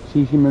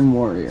 Shishiman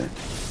Warrior.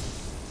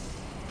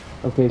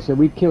 Okay, so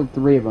we killed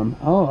 3 of them.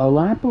 Oh, a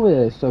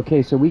Lapis.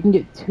 Okay, so we can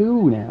get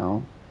 2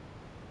 now.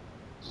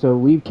 So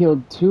we've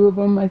killed 2 of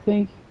them, I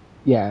think.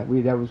 Yeah,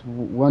 that was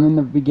one in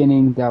the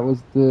beginning. That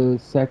was the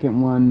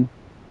second one.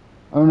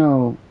 Oh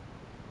no.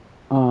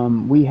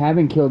 We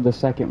haven't killed the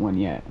second one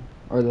yet,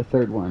 or the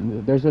third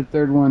one. There's a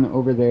third one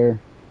over there,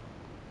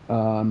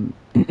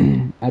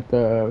 at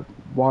the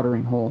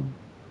watering hole.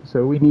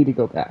 So we need to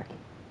go back.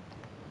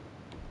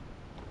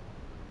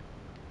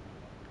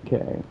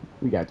 Okay,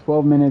 we got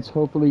 12 minutes.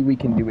 Hopefully we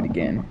can do it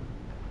again.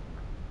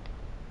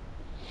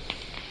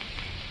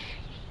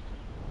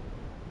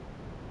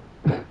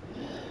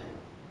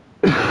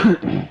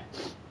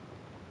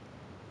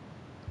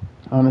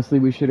 Honestly,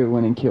 we should have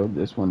went and killed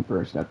this one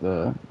first at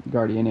the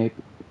Guardian Ape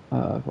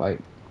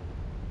fight.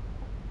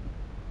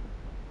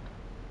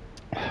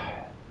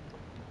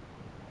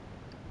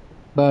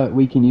 But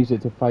we can use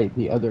it to fight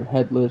the other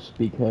headless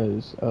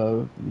because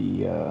of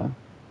the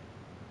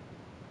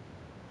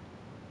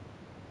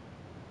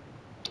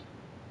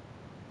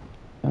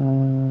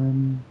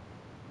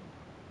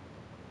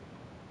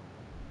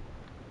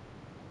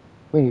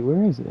wait,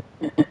 where is it?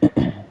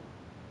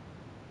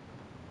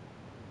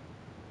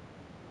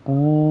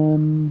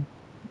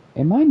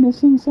 Am I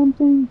missing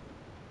something?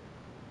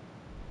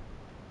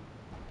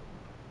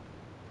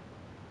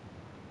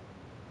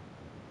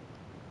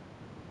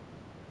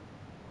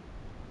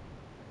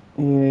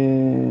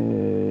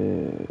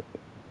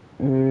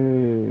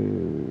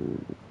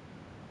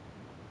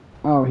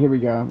 Oh, here we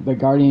go. The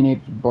Guardian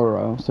Ape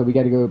burrow. So we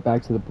got to go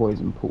back to the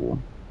poison pool.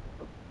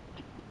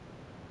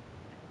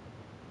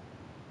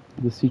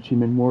 The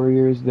Seichiman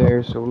warrior is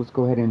there, so let's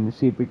go ahead and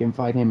see if we can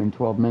fight him in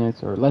 12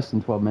 minutes, or less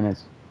than 12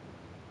 minutes.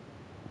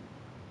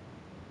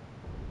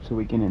 So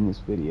we can end this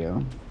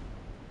video.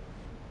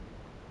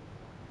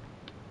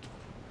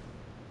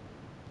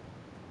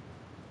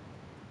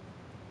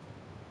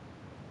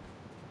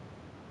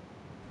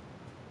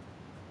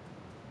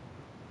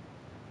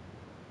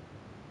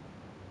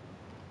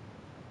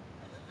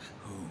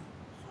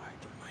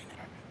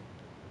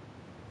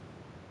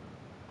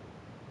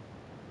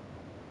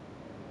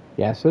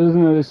 Yeah, so there's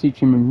another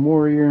Seichiman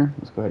warrior.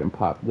 Let's go ahead and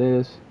pop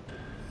this.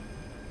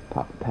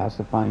 Pop a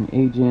pacifying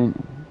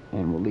agent,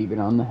 and we'll leave it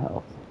on the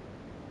health.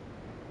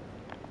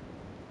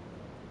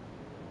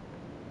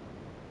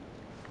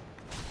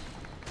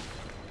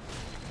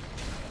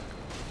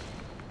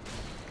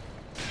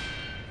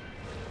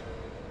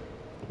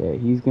 Okay,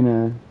 he's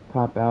gonna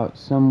pop out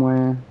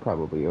somewhere,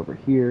 probably over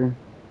here.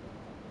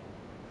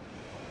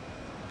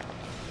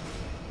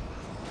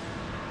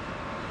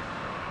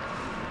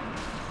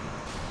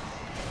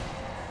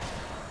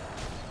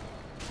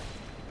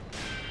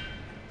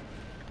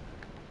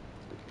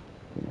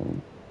 Okay.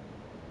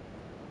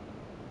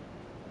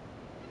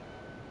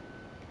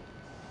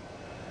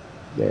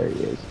 There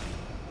he is.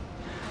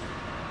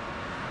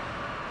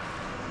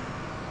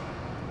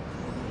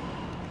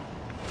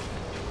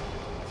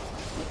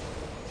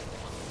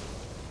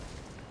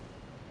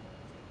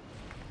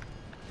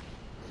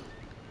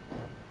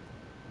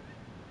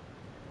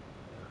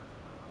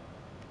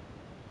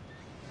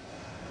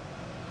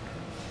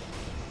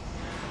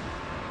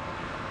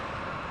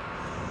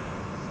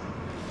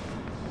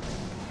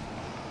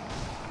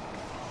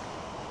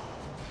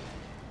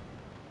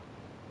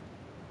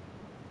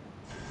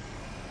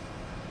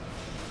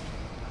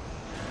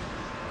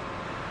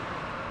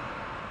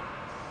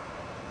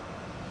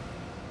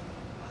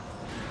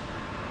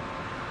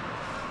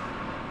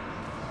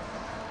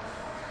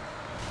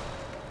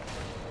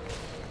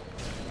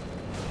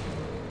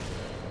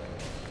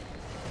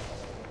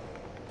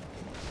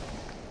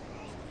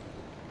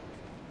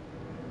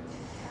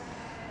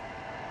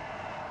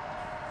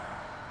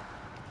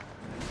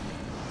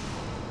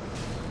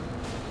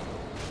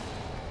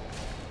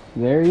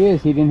 There he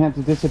is. He didn't have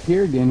to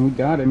disappear again. We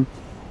got him.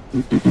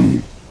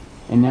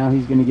 And now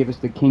he's going to give us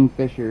the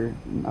Kingfisher,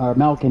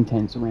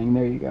 Malcontent's ring.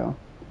 There you go.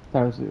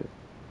 That was it.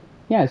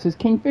 Yeah, it says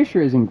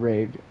Kingfisher is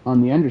engraved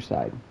on the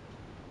underside.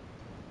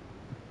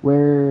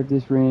 Wearing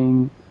this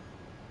ring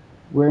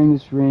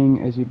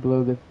as you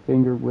blow the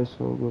finger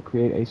whistle will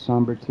create a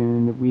somber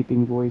tune. The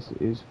weeping voice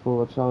is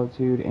full of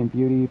solitude and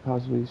beauty,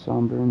 possibly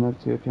somber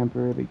enough to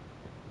temporarily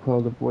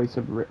quell a voice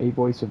of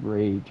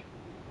rage.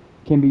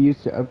 Can be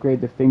used to upgrade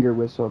the finger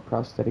whistle, a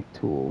prosthetic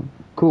tool.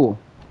 Cool.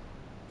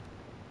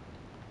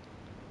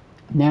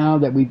 Now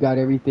that we've got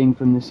everything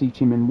from the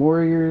Sichiman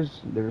warriors,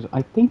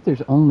 I think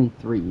there's only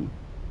 3.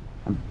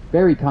 I'm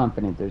very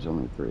confident there's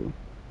only 3.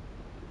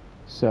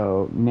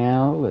 So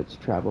now let's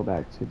travel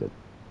back to the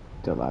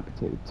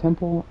dilapidated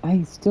temple.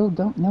 I still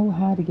don't know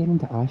how to get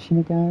into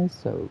Ashina, guys,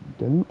 so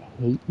don't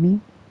hate me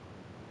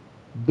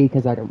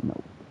because I don't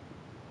know.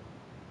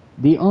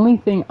 The only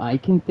thing I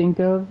can think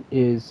of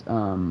is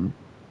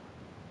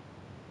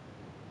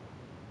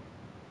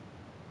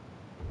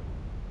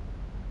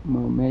well,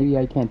 maybe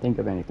I can't think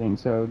of anything,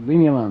 so leave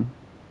me alone.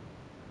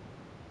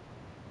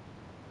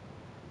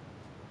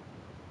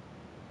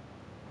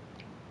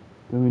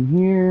 Go in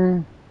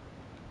here,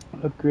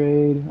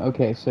 upgrade.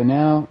 Okay, so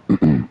now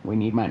we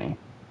need money.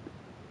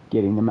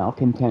 Getting the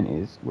Malcontent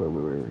is where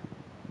we're,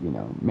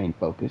 main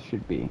focus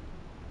should be.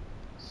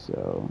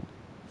 So,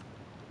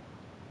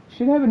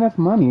 should have enough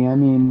money. I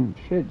mean,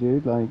 shit,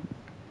 dude, like.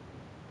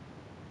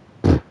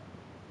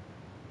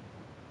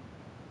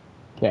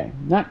 Okay,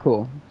 not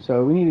cool.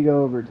 So we need to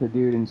go over to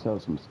dude and sell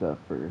some stuff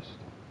first.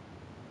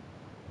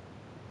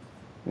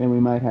 And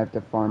we might have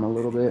to farm a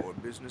little Any bit. more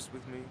business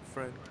with me,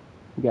 friend?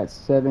 We got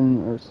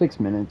 7 or 6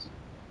 minutes.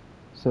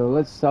 So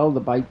let's sell the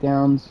bite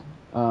downs.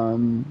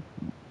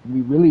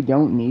 We really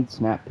don't need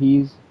snap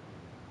peas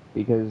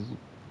because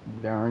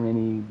there aren't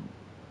any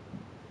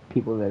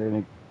people that are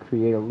going to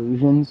create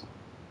illusions.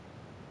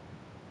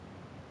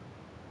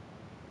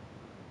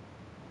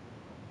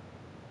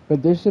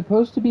 But there's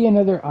supposed to be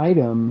another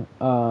item.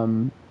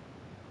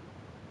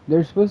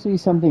 There's supposed to be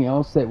something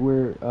else that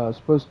we're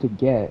supposed to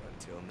get.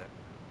 Until next.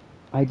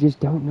 I just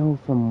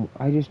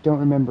don't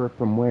remember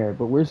from where.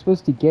 But we're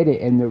supposed to get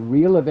it, and the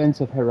real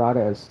events of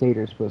Hirata Estate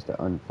are supposed to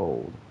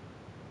unfold.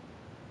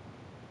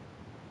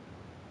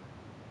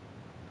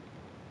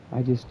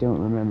 I just don't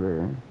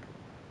remember.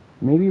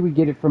 Maybe we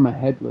get it from a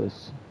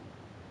headless.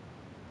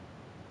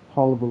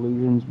 Hall of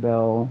Illusions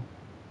bell.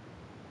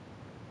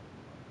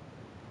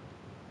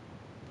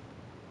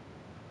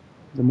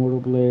 The Mortal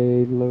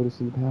Blade, Lotus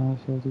of the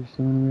Palace, Shelter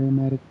Stone,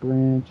 Aromatic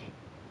Branch.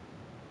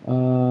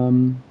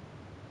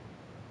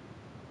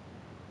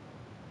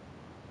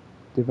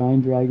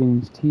 Divine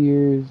Dragon's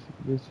Tears,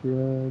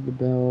 Viscera, the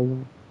Bell,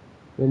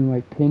 Red and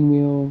White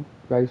Pinwheel,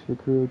 Price for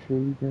Kuro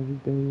Tree, Precious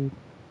Bait.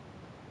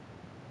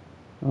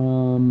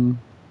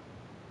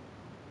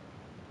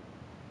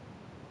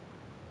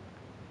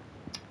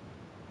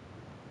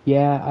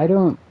 Yeah, I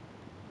don't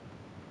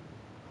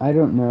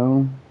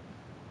know.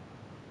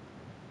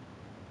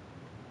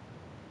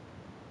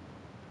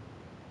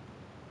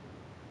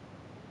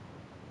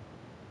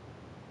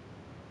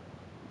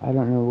 I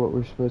don't know what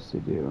we're supposed to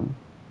do.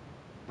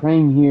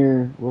 Praying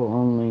here will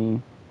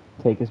only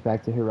take us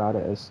back to Hirata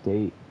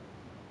Estate.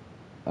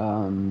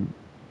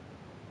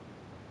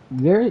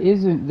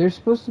 There's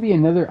supposed to be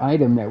another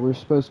item that we're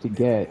supposed to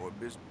get.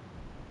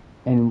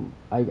 And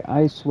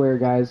I swear,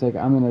 guys, like,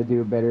 I'm gonna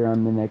do better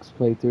on the next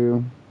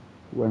playthrough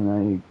when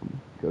I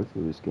go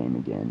through this game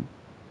again.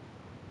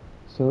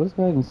 So let's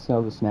go ahead and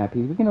sell the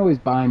snappies. We can always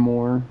buy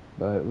more,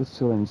 but let's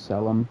go ahead and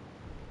sell them.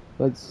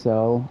 Let's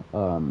sell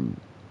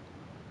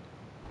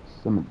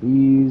some of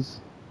these.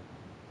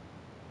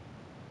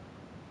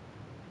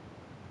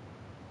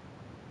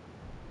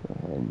 Go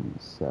ahead and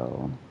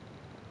sell.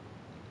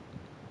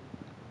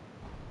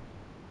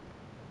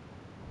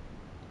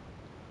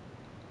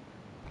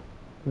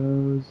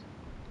 Those.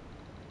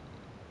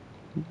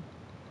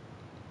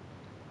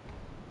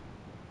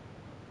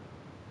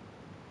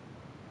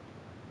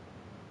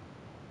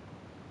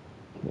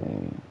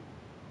 Okay.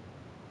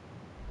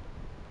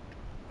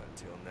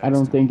 I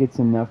don't think it's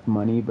enough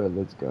money, but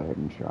let's go ahead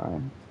and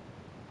try.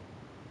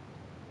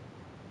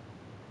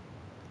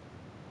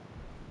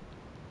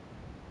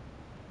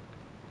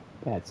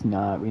 That's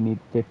not. We need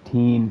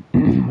 15.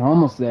 We're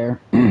almost there.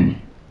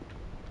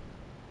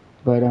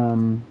 But,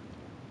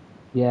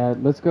 yeah,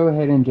 let's go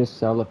ahead and just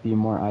sell a few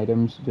more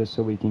items just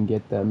so we can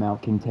get the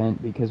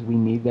Malcontent, because we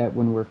need that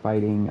when we're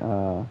fighting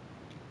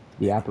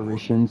the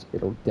apparitions.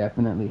 It'll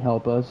definitely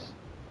help us.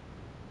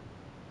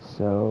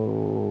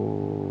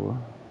 So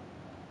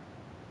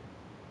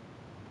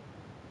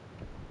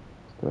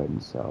let's go ahead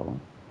and sell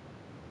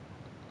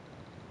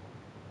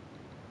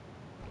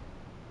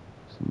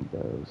some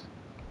of those.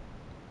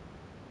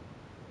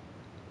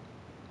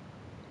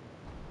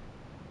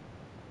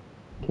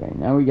 Okay,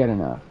 now we got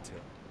enough.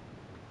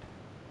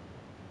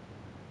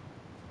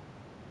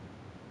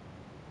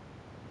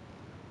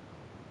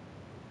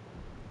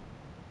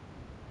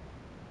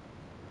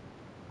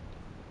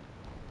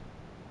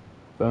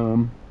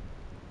 Boom.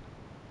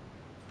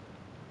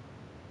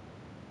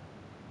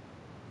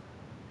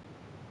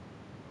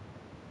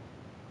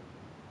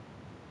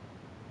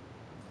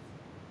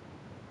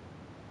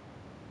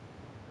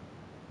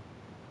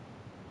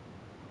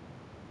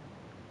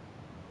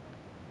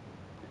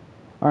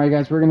 Alright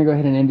guys, we're going to go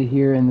ahead and end it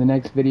here. In the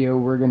next video,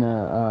 we're going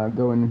to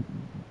go and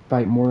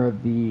fight more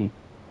of the...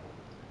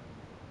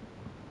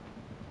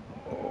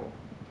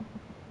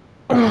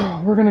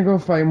 we're going to go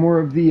fight more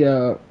of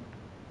the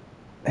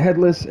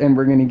headless, and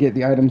we're going to get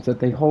the items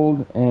that they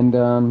hold.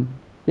 And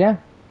yeah,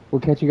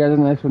 we'll catch you guys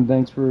in the next one.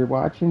 Thanks for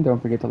watching.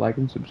 Don't forget to like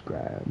and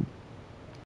subscribe.